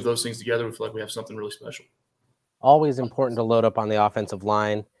combination of those things together, we feel like we have something really special. Always important to load up on the offensive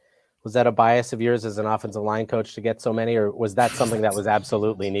line. Was that a bias of yours as an offensive line coach to get so many, or was that something that was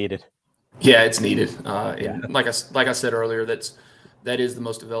absolutely needed? Yeah, it's needed. And like I said earlier, that is the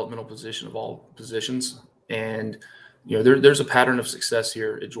most developmental position of all positions. And, there's a pattern of success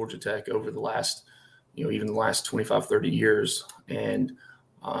here at Georgia Tech over the last, even the last 25, 30 years. And,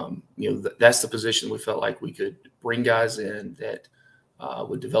 that's the position we felt like we could bring guys in that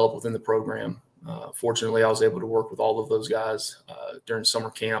would develop within the program. Fortunately, I was able to work with all of those guys during summer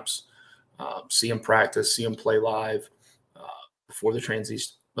camps, see them practice, see them play live before the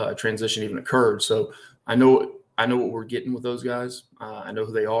transition even occurred. So I know what we're getting with those guys. I know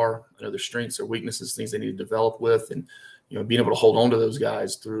who they are. I know their strengths, their weaknesses, things they need to develop with, and being able to hold on to those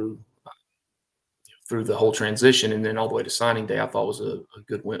guys through the whole transition and then all the way to signing day, I thought was a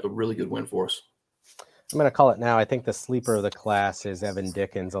good win, a really good win for us. I'm going to call it now. I think the sleeper of the class is Evan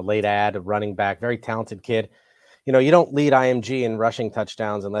Dickens, a late ad, a running back, very talented kid. You don't lead IMG in rushing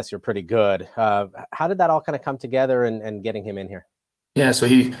touchdowns unless you're pretty good. How did that all kind of come together and getting him in here? Yeah, so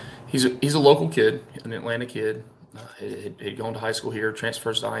he's a local kid, an Atlanta kid. Had gone to high school here,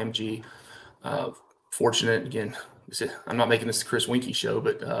 transfers to IMG. Fortunate, again, I'm not making this the Chris Winkie show,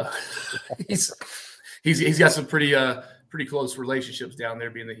 but he's got some pretty close relationships down there,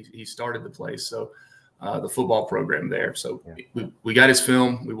 being that he started the place. So the football program there. So we got his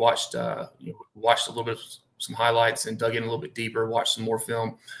film. We watched watched a little bit of some highlights and dug in a little bit deeper, watched some more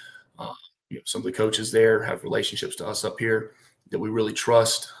film. some of the coaches there have relationships to us up here that we really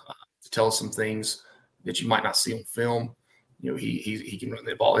trust to tell us some things that you might not see on film. He can run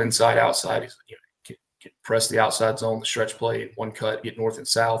the ball inside, outside. He can press the outside zone, the stretch play, one cut, get north and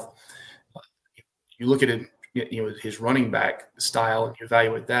south. You look at him, his running back style, and you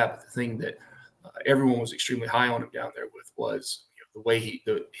evaluate that. But the thing that everyone was extremely high on him down there with was the way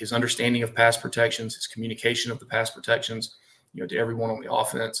his understanding of pass protections, his communication of the pass protections, to everyone on the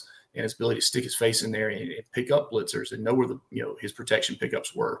offense, and his ability to stick his face in there and pick up blitzers and know where his protection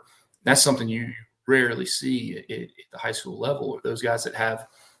pickups were. That's something you rarely see at the high school level, or those guys that have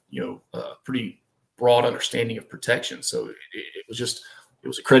a pretty broad understanding of protection. So it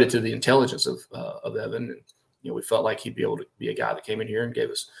was a credit to the intelligence of Evan, and we felt like he'd be able to be a guy that came in here and gave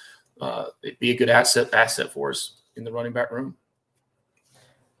us it'd be a good asset for us in the running back room.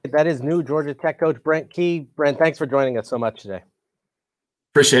 That is new Georgia Tech coach Brent Key. Brent, thanks for joining us so much today.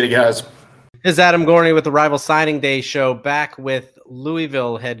 Appreciate it, guys. This is Adam Gorney with the Rival Signing Day show, back with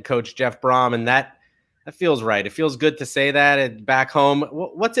Louisville head coach Jeff Brohm, and that feels right. It feels good to say that back home.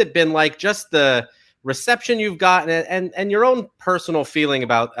 What's it been like, just the reception you've gotten and your own personal feeling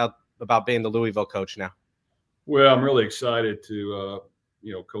about being the Louisville coach now? Well, I'm really excited to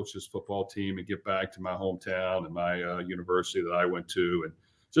coach this football team and get back to my hometown and my university that I went to, and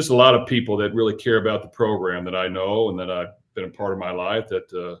just a lot of people that really care about the program that I know and that I've been a part of my life,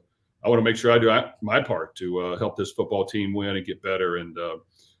 that I want to make sure I do my part to help this football team win and get better. And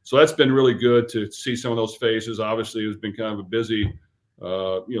so that's been really good to see some of those faces. Obviously, it's been kind of a busy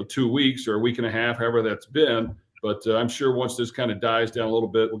 2 weeks or a week and a half, however that's been. But I'm sure once this kind of dies down a little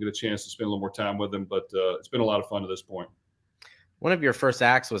bit, we'll get a chance to spend a little more time with them. But it's been a lot of fun to this point. One of your first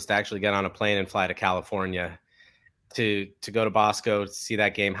acts was to actually get on a plane and fly to California to go to Bosco to see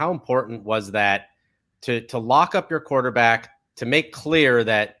that game. How important was that to lock up your quarterback, to make clear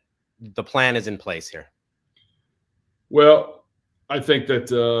that the plan is in place here? Well, I think that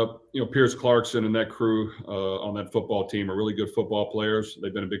Pierce Clarkson and that crew on that football team are really good football players.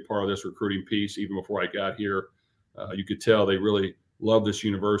 They've been a big part of this recruiting piece even before I got here. You could tell they really love this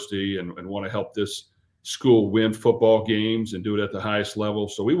university and want to help this school win football games and do it at the highest level.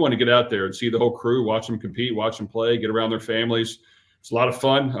 So we want to get out there and see the whole crew, watch them compete, watch them play, get around their families. It's a lot of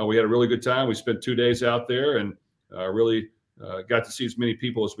fun. We had a really good time. We spent 2 days out there and really got to see as many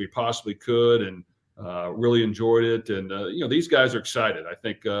people as we possibly could, and really enjoyed it. And, these guys are excited. I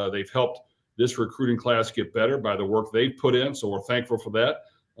think they've helped this recruiting class get better by the work they've put in. So we're thankful for that.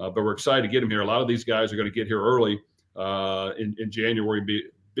 But we're excited to get them here. A lot of these guys are going to get here early in January and be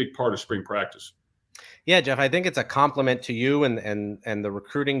a big part of spring practice. Yeah, Jeff, I think it's a compliment to you and the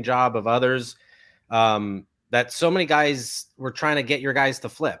recruiting job of others that so many guys were trying to get your guys to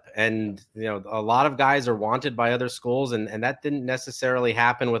flip. And, a lot of guys are wanted by other schools, and that didn't necessarily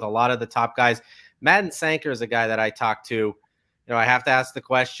happen with a lot of the top guys. Madden Sanker is a guy that I talked to. I have to ask the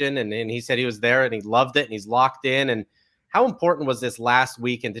question, and he said he was there and he loved it and he's locked in. And how important was this last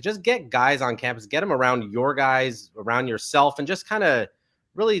weekend to just get guys on campus, get them around your guys, around yourself, and just kind of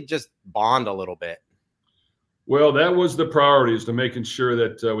really just bond a little bit? Well, that was the priority, is to making sure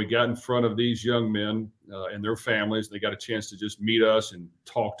that we got in front of these young men and their families. They got a chance to just meet us and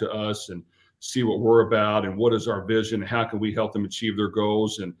talk to us and see what we're about and what is our vision, and how can we help them achieve their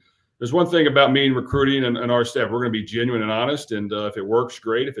goals. And there's one thing about me and recruiting and our staff: we're going to be genuine and honest. And if it works,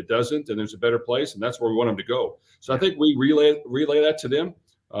 great. If it doesn't, then there's a better place, and that's where we want them to go. So I think we relay that to them.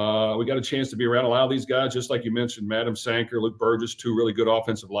 We got a chance to be around a lot of these guys, just like you mentioned, Madden Sanker, Luke Burgess, two really good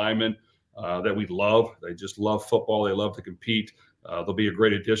offensive linemen that we love. They just love football. They love to compete. They'll be a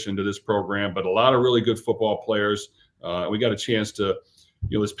great addition to this program, but a lot of really good football players. We got a chance to,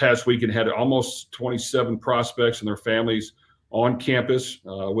 this past weekend had almost 27 prospects and their families on campus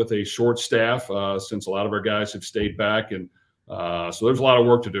with a short staff since a lot of our guys have stayed back. And so there's a lot of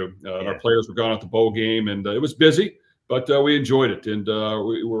work to do. Our players were gone at the bowl game, and it was busy, but we enjoyed it. And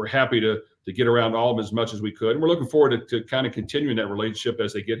we were happy to get around all of them as much as we could. And we're looking forward to kind of continuing that relationship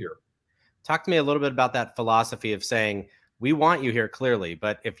as they get here. Talk to me a little bit about that philosophy of saying, we want you here clearly,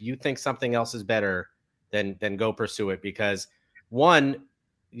 but if you think something else is better, then go pursue it. Because one,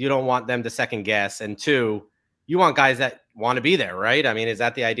 you don't want them to second guess. And two, you want guys that want to be there, right? I mean, is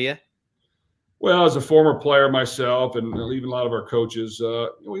that the idea? Well, as a former player myself, and even a lot of our coaches,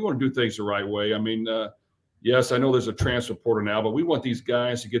 we want to do things the right way. I mean, yes, I know there's a transfer portal now, but we want these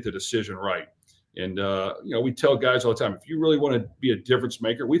guys to get the decision right. And, we tell guys all the time, if you really want to be a difference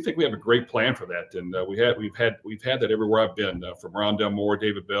maker, we think we have a great plan for that. And we've had that everywhere I've been, from Rondell Moore,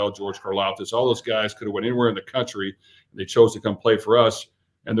 David Bell, George Karlaftis. All those guys could have went anywhere in the country, and they chose to come play for us.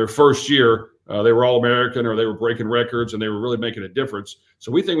 And their first year, they were All-American or they were breaking records and they were really making a difference.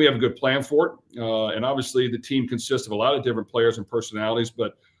 So we think we have a good plan for it. And obviously the team consists of a lot of different players and personalities,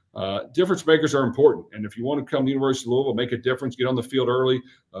 but difference makers are important. And if you want to come to the University of Louisville, make a difference, get on the field early,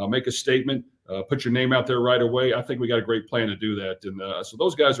 make a statement, put your name out there right away. I think we got a great plan to do that. And so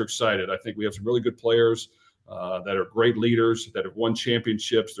those guys are excited. I think we have some really good players that are great leaders, that have won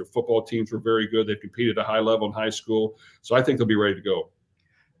championships. Their football teams were very good. They've competed at a high level in high school. So I think they'll be ready to go.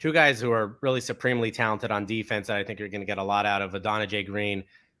 Two guys who are really supremely talented on defense that I think you're going to get a lot out of, Adonijah Green,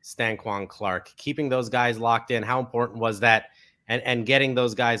 Stanquan Clark. Keeping those guys locked in, how important was that? And getting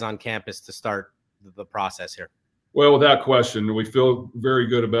those guys on campus to start the process here? Well, without question, we feel very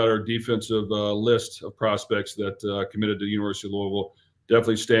good about our defensive list of prospects that committed to the University of Louisville.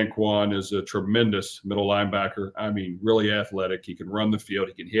 Definitely Stanquan is a tremendous middle linebacker. I mean, really athletic. He can run the field.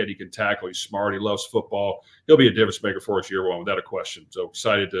 He can hit. He can tackle. He's smart. He loves football. He'll be a difference maker for us year one, without a question. So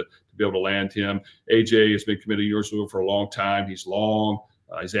excited to be able to land him. AJ has been committed to the University of Louisville for a long time. He's long.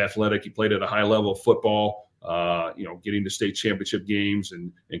 He's athletic. He played at a high level of football. Getting to state championship games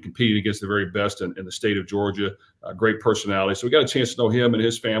and competing against the very best in the state of Georgia. Great personality. So we got a chance to know him and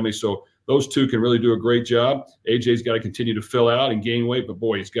his family. So those two can really do a great job. AJ's got to continue to fill out and gain weight, but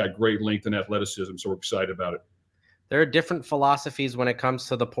boy, he's got great length and athleticism. So we're excited about it. There are different philosophies when it comes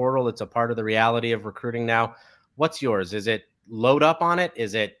to the portal. It's a part of the reality of recruiting now. What's yours? Is it load up on it?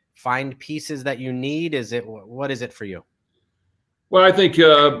 Is it find pieces that you need? What is it for you? Well, I think,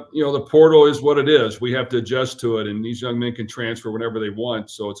 the portal is what it is. We have to adjust to it, and these young men can transfer whenever they want.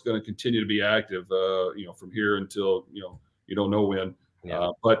 So it's going to continue to be active, from here until, you don't know when.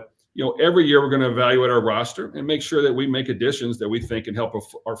 Yeah. But every year we're going to evaluate our roster and make sure that we make additions that we think can help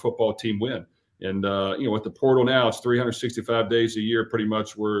our football team win. And, with the portal now, it's 365 days a year pretty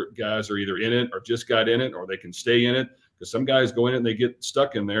much where guys are either in it or just got in it or they can stay in it, because some guys go in it and they get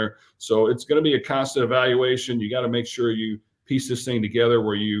stuck in there. So it's going to be a constant evaluation. You got to make sure you piece this thing together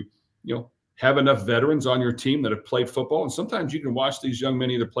where you have enough veterans on your team that have played football. And sometimes you can watch these young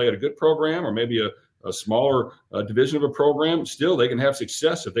men either play at a good program or maybe a smaller division of a program. Still, they can have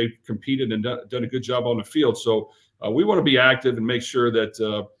success if they've competed and done a good job on the field. So we want to be active and make sure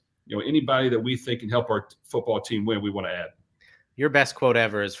that, anybody that we think can help our football team win, we want to add. Your best quote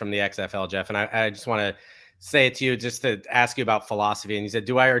ever is from the XFL, Jeff. And I just want to say it to you just to ask you about philosophy. And you said,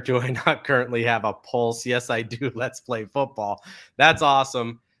 do I or do I not currently have a pulse? Yes, I do. Let's play football. That's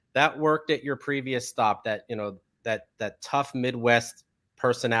awesome. That worked at your previous stop, that tough Midwest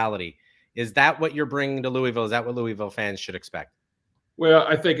personality. Is that what you're bringing to Louisville? Is that what Louisville fans should expect? Well,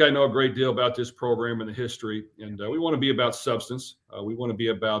 I think I know a great deal about this program and the history, and we want to be about substance. We want to be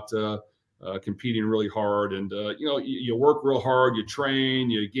about competing really hard. And, you work real hard, you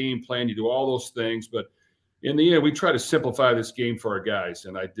train, you game plan, you do all those things. But in the end, we try to simplify this game for our guys.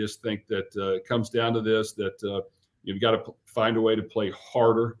 And I just think that it comes down to this, that you've got to find a way to play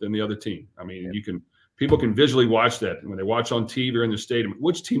harder than the other team. I mean, people can visually watch that. And when they watch on TV or in the stadium,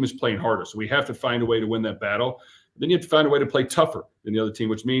 which team is playing harder? So we have to find a way to win that battle. Then you have to find a way to play tougher than the other team,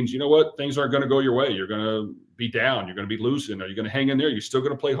 which means, things aren't going to go your way. You're going to be down. You're going to be losing. Are you going to hang in there? You're still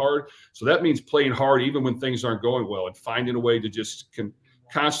going to play hard. So that means playing hard even when things aren't going well and finding a way to just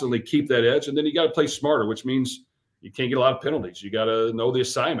constantly keep that edge. And then you got to play smarter, which means you can't get a lot of penalties. You got to know the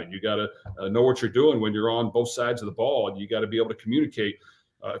assignment. You got to know what you're doing when you're on both sides of the ball, and you got to be able to communicate.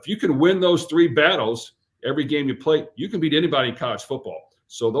 If you can win those three battles every game you play, you can beat anybody in college football.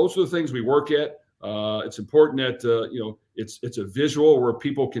 So those are the things we work at. It's important that, it's a visual where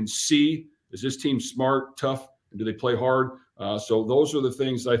people can see, is this team smart, tough, and do they play hard? So those are the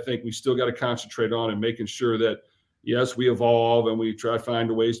things I think we still got to concentrate on, and making sure that, yes, we evolve and we try to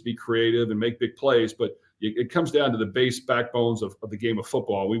find ways to be creative and make big plays, but it comes down to the base backbones of the game of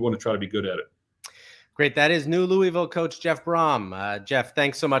football. We want to try to be good at it. Great. That is new Louisville coach Jeff Brohm. Jeff,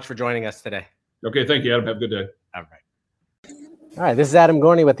 thanks so much for joining us today. Okay. Thank you, Adam. Have a good day. All right. This is Adam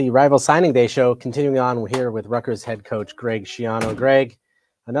Gorney with the Rival Signing Day Show, continuing on here with Rutgers head coach Greg Schiano. Greg,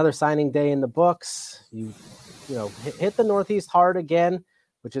 another signing day in the books. You hit the Northeast hard again,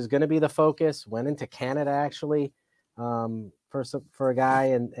 which is going to be the focus. Went into Canada actually for a guy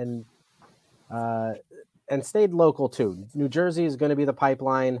and stayed local too. New Jersey is going to be the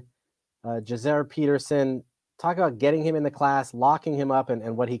pipeline. Jazair Peterson, talk about getting him in the class, locking him up,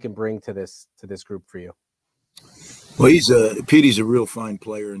 and what he can bring to this group for you. Well, Petey's a real fine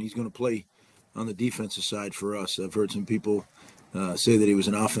player, and he's going to play on the defensive side for us. I've heard some people say that he was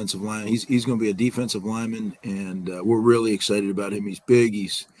an offensive lineman. He's going to be a defensive lineman, and we're really excited about him. He's big,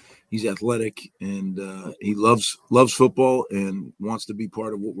 he's athletic, and he loves football and wants to be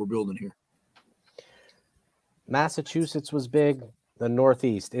part of what we're building here. Massachusetts was big. The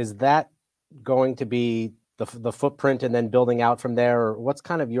Northeast, is that going to be the footprint and then building out from there? Or what's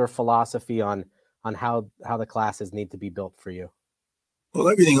kind of your philosophy on how the classes need to be built for you? Well,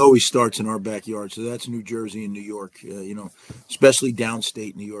 everything always starts in our backyard. So that's New Jersey and New York, especially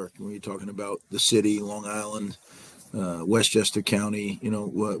downstate New York. When you're talking about the city, Long Island, Westchester County,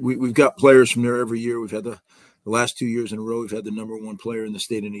 we've got players from there every year. We've had the last 2 years in a row, we've had the number one player in the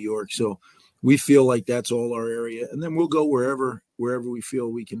state of New York. So we feel like that's all our area. And then we'll go wherever we feel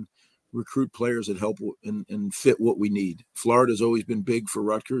we can recruit players that help and fit what we need. Florida's always been big for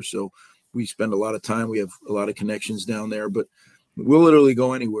Rutgers. So we spend a lot of time. We have a lot of connections down there, but we'll literally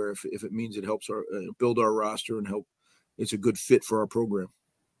go anywhere if it means it helps our build our roster and help. It's a good fit for our program.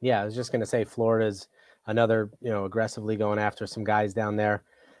 Yeah, I was just going to say Florida's another, aggressively going after some guys down there.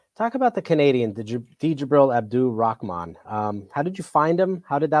 Talk about the Canadian, Djibril Abdul-Rahman. How did you find him?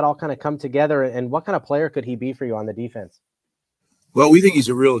 How did that all kind of come together? And what kind of player could he be for you on the defense? Well, we think he's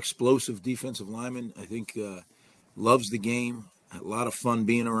a real explosive defensive lineman. I think loves the game, a lot of fun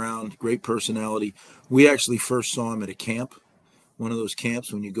being around, great personality. We actually first saw him at a camp, one of those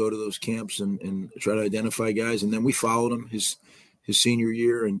camps when you go to those camps and try to identify guys. And then we followed him his senior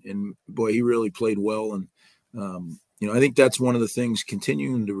year, and boy, he really played well. And, I think that's one of the things,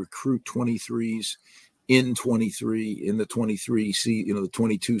 continuing to recruit 23s in the 23 the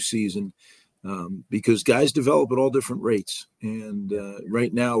 22 season, because guys develop at all different rates. And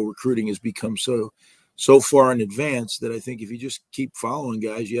right now recruiting has become so far in advance that I think if you just keep following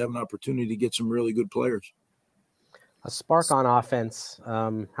guys, you have an opportunity to get some really good players. A spark on offense.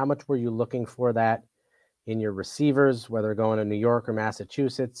 How much were you looking for that in your receivers, whether going to New York or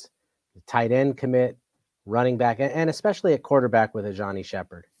Massachusetts, the tight end commit, running back, and especially at quarterback with Ajani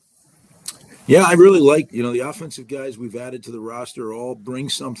Shepherd? Yeah, I really like, the offensive guys we've added to the roster all bring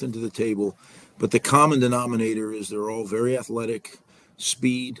something to the table, but the common denominator is they're all very athletic,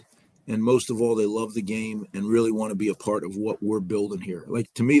 speed, and most of all, they love the game and really want to be a part of what we're building here.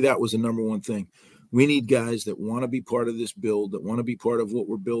 Like, to me, that was the number one thing. We need guys that want to be part of this build, that want to be part of what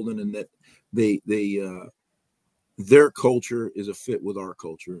we're building, and that their culture is a fit with our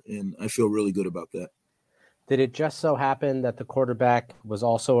culture. And I feel really good about that. Did it just so happen that the quarterback was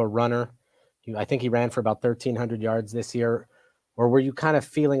also a runner? I think he ran for about 1,300 yards this year. Or were you kind of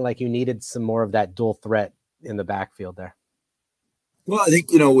feeling like you needed some more of that dual threat in the backfield there? Well, I think,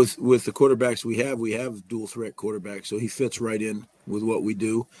 with the quarterbacks we have dual threat quarterbacks. So he fits right in with what we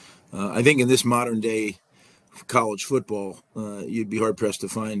do. I think in this modern day college football, you'd be hard pressed to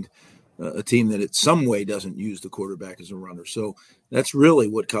find a team that in some way doesn't use the quarterback as a runner. So that's really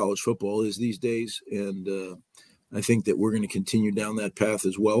what college football is these days. And I think that we're going to continue down that path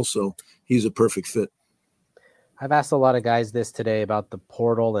as well. So he's a perfect fit. I've asked a lot of guys this today about the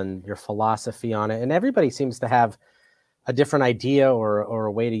portal and your philosophy on it. And everybody seems to have a different idea or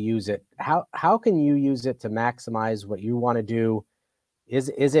a way to use it. How can you use it to maximize what you want to do? Is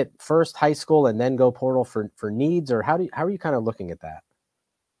it first high school and then go portal for needs, or how are you kind of looking at that?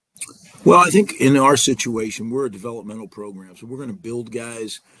 Well, I think in our situation, we're a developmental program, so we're going to build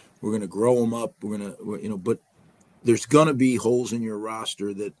guys, we're going to grow them up, but there's going to be holes in your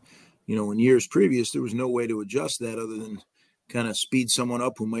roster that, in years previous, there was no way to adjust that other than kind of speed someone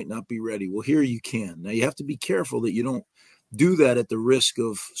up who might not be ready. Well, here you can. Now you have to be careful that you don't do that at the risk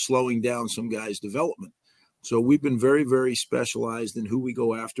of slowing down some guys' development. So we've been very, very specialized in who we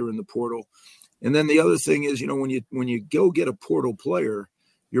go after in the portal. And then the other thing is, when you go get a portal player,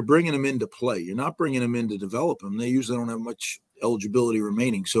 you're bringing them into play. You're not bringing them in to develop them. They usually don't have much eligibility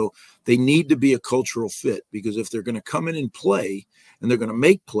remaining. So they need to be a cultural fit, because if they're going to come in and play and they're going to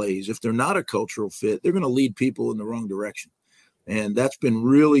make plays, if they're not a cultural fit, they're going to lead people in the wrong direction. And that's been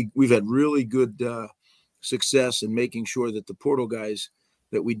we've had really good success in making sure that the portal guys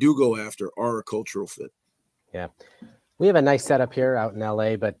that we do go after are a cultural fit. Yeah. We have a nice setup here out in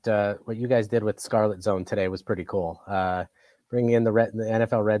LA, but what you guys did with Scarlet Zone today was pretty cool. Bringing in the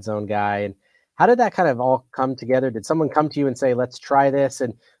NFL Red Zone guy. And how did that kind of all come together? Did someone come to you and say, let's try this?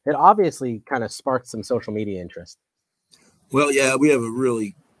 And it obviously kind of sparked some social media interest. Well, yeah, we have a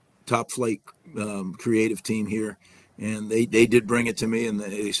really top flight creative team here. And they did bring it to me, and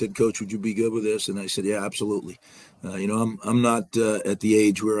they said, Coach, would you be good with this? And I said, yeah, absolutely. I'm not at the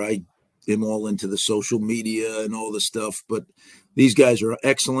age where I am all into the social media and all the stuff, but these guys are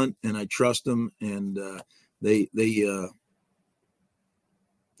excellent, and I trust them, and they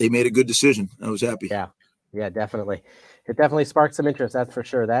made a good decision. I was happy. Yeah, definitely. It definitely sparked some interest, that's for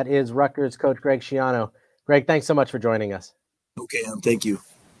sure. That is Rutgers coach Greg Schiano. Greg, thanks so much for joining us. Okay, thank you.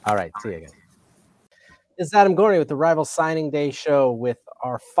 All right, see you again. This is Adam Gorney with the Rival Signing Day show with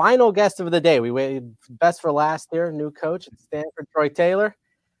our final guest of the day. We waited best for last year, new coach at Stanford, Troy Taylor.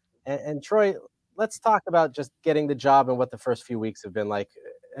 And Troy, let's talk about just getting the job and what the first few weeks have been like.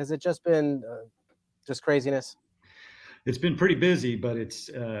 Has it just been just craziness? It's been pretty busy, but it's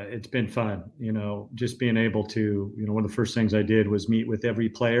been fun. Just being able to, one of the first things I did was meet with every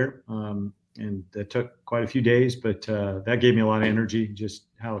player, and that took quite a few days, but that gave me a lot of energy. Just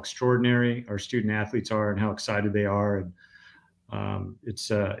how extraordinary our student athletes are and how excited they are, and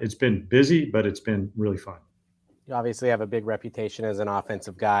it's been busy, but it's been really fun. You obviously have a big reputation as an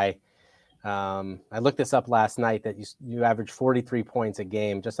offensive guy. I looked this up last night that you averaged 43 points a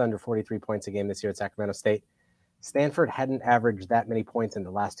game, just under 43 points a game this year at Sacramento State. Stanford hadn't averaged that many points in the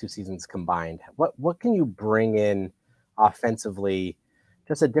last 2 seasons combined. What can you bring in offensively?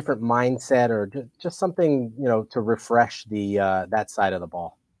 Just a different mindset, or just something to refresh the that side of the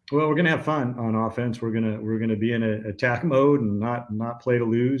ball. Well, we're going to have fun on offense. We're going to be in an attack mode and not play to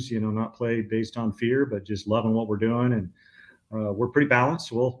lose. Not play based on fear, but just loving what we're doing. And we're pretty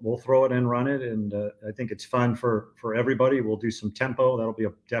balanced. We'll throw it and run it, and I think it's fun for everybody. We'll do some tempo. That'll be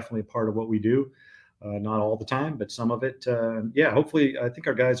definitely a part of what we do. Not all the time, but some of it. Hopefully, I think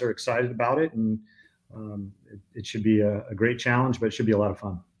our guys are excited about it, and it should be a great challenge, but it should be a lot of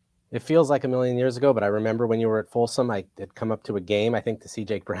fun. It feels like a million years ago, but I remember when you were at Folsom, I had come up to a game, I think, to see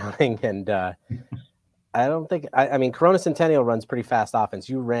Jake Browning, and I don't think – I mean, Corona Centennial runs pretty fast offense.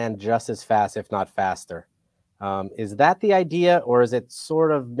 You ran just as fast, if not faster. Is that the idea, or is it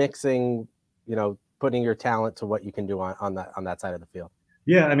sort of mixing, putting your talent to what you can do on that side of the field?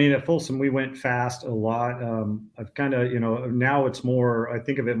 Yeah, I mean, at Folsom, we went fast a lot. I've kind of, now it's more, I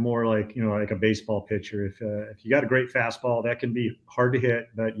think of it more like, like a baseball pitcher. If you got a great fastball, that can be hard to hit,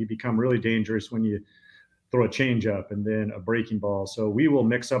 but you become really dangerous when you throw a changeup and then a breaking ball. So we will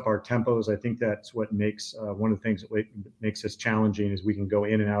mix up our tempos. I think that's what makes one of the things that makes us challenging is we can go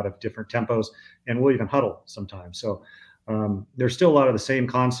in and out of different tempos, and we'll even huddle sometimes. So there's still a lot of the same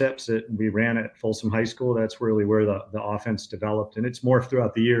concepts that we ran at Folsom High School. That's really where the offense developed, and it's morphed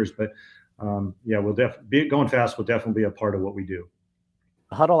throughout the years. But we'll definitely going fast will definitely be a part of what we do.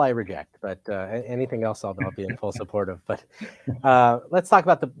 Huddle I reject, but anything else I'll be in full support of. But let's talk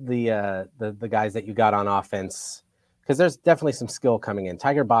about the guys that you got on offense, because there's definitely some skill coming in.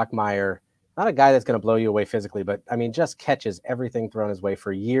 Tiger Bachmeier, not a guy that's going to blow you away physically, but I mean, just catches everything thrown his way.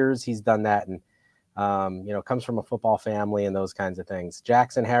 For years he's done that, and comes from a football family and those kinds of things.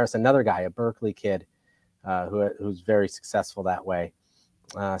 Jackson Harris, another guy, a Berkeley kid, who's very successful that way.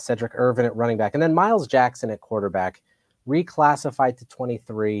 Cedric Irvin at running back, and then Miles Jackson at quarterback, reclassified to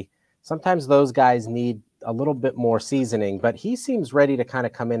 23. Sometimes those guys need a little bit more seasoning, but he seems ready to kind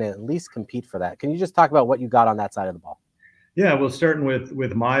of come in and at least compete for that. Can you just talk about what you got on that side of the ball? Yeah, well, starting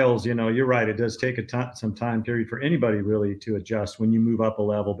with Miles, you're right. It does take some time period for anybody really to adjust when you move up a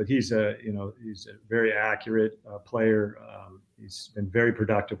level. But he's a very accurate player. He's been very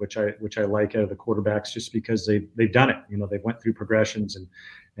productive, which I like out of the quarterbacks, just because they've done it. They went through progressions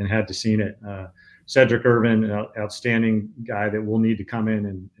and had to seen it. Cedric Irvin, an outstanding guy that will need to come in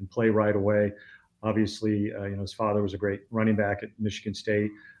and play right away. Obviously, his father was a great running back at Michigan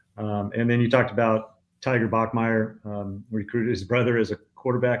State. And then you talked about Tiger Bachmeier, recruited his brother as a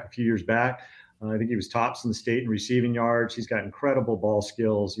quarterback a few years back. I think he was tops in the state in receiving yards. He's got incredible ball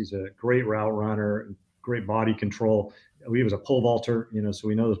skills. He's a great route runner, great body control. He was a pole vaulter, so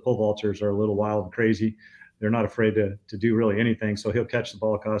we know those pole vaulters are a little wild and crazy. They're not afraid to do really anything. So he'll catch the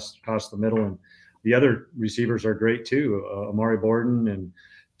ball across the middle. And the other receivers are great too. Amari Borden, and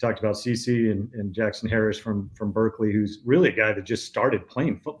talked about CC and Jackson Harris from Berkeley, who's really a guy that just started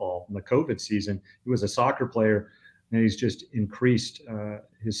playing football in the COVID season. He was a soccer player, and he's just increased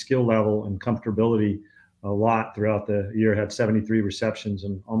his skill level and comfortability a lot throughout the year. Had 73 receptions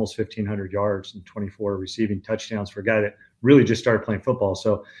and almost 1,500 yards and 24 receiving touchdowns for a guy that really just started playing football.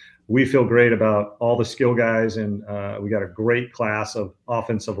 So we feel great about all the skill guys, and we got a great class of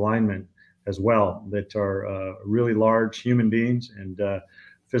offensive linemen as well that are really large human beings and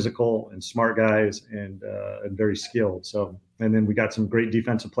physical and smart guys and very skilled. So, and then we got some great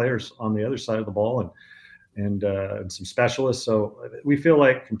defensive players on the other side of the ball and some specialists. So we feel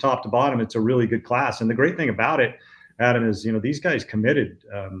like from top to bottom, it's a really good class. And the great thing about it, Adam, is, these guys committed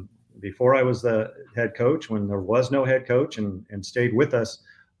before I was the head coach, when there was no head coach, and stayed with us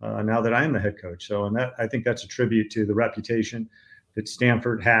now that I am the head coach. So, and that, I think that's a tribute to the reputation that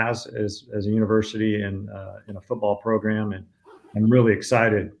Stanford has as a university and in a football program. And I'm really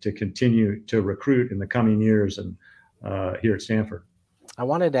excited to continue to recruit in the coming years and here at Stanford. I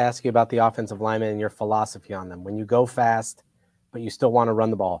wanted to ask you about the offensive linemen and your philosophy on them. When you go fast, but you still want to run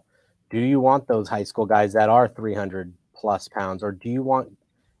the ball, do you want those high school guys that are 300 plus pounds, or do you want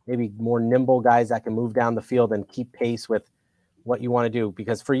maybe more nimble guys that can move down the field and keep pace with what you want to do,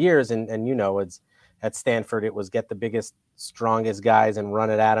 because for years, and you know, it's at Stanford, it was get the biggest, strongest guys and run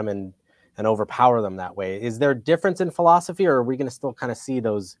it at them and overpower them that way. Is there a difference in philosophy, or are we going to still kind of see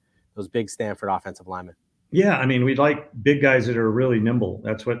those big Stanford offensive linemen? Yeah, I mean, we like big guys that are really nimble.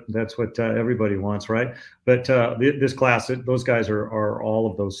 That's what everybody wants, right? But this class, those guys are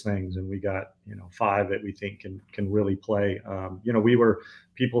all of those things, and we got 5 that we think can really play.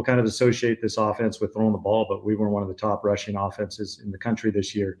 People kind of associate this offense with throwing the ball, but we were one of the top rushing offenses in the country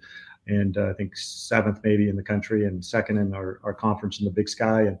this year, and I think 7th maybe in the country and 2nd in our conference in the Big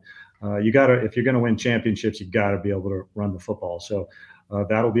Sky. And if you're going to win championships, you got to be able to run the football. So.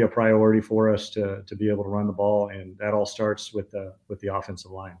 That'll be a priority for us to be able to run the ball, and that all starts with the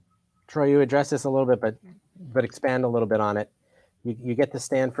offensive line. Troy, you addressed this a little bit, but expand a little bit on it. You get to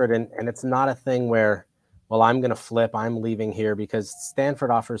Stanford, and it's not a thing where, well, I'm going to flip, I'm leaving here, because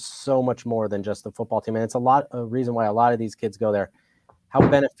Stanford offers so much more than just the football team, and it's a reason why a lot of these kids go there. How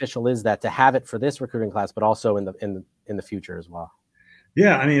beneficial is that to have it for this recruiting class, but also in the future as well?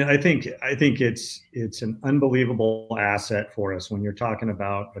 Yeah, I mean, I think it's an unbelievable asset for us when you're talking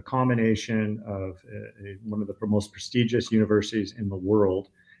about a combination of one of the most prestigious universities in the world,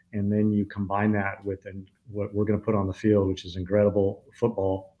 and then you combine that with what we're going to put on the field, which is incredible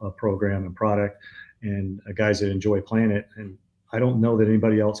football program and product, and guys that enjoy playing it. And I don't know that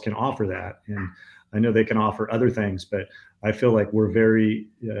anybody else can offer that. And I know they can offer other things, but I feel like we're very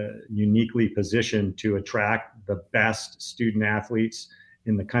uniquely positioned to attract the best student athletes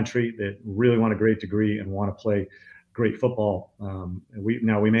in the country that really want a great degree and want to play great football.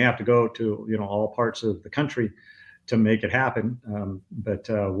 We may have to go to all parts of the country to make it happen, but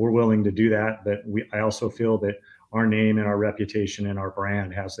we're willing to do that. But I also feel that our name and our reputation and our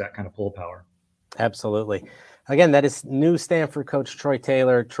brand has that kind of pull power. Absolutely. Again, that is new Stanford coach Troy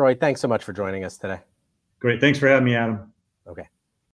Taylor. Troy, thanks so much for joining us today. Great. Thanks for having me, Adam. Okay.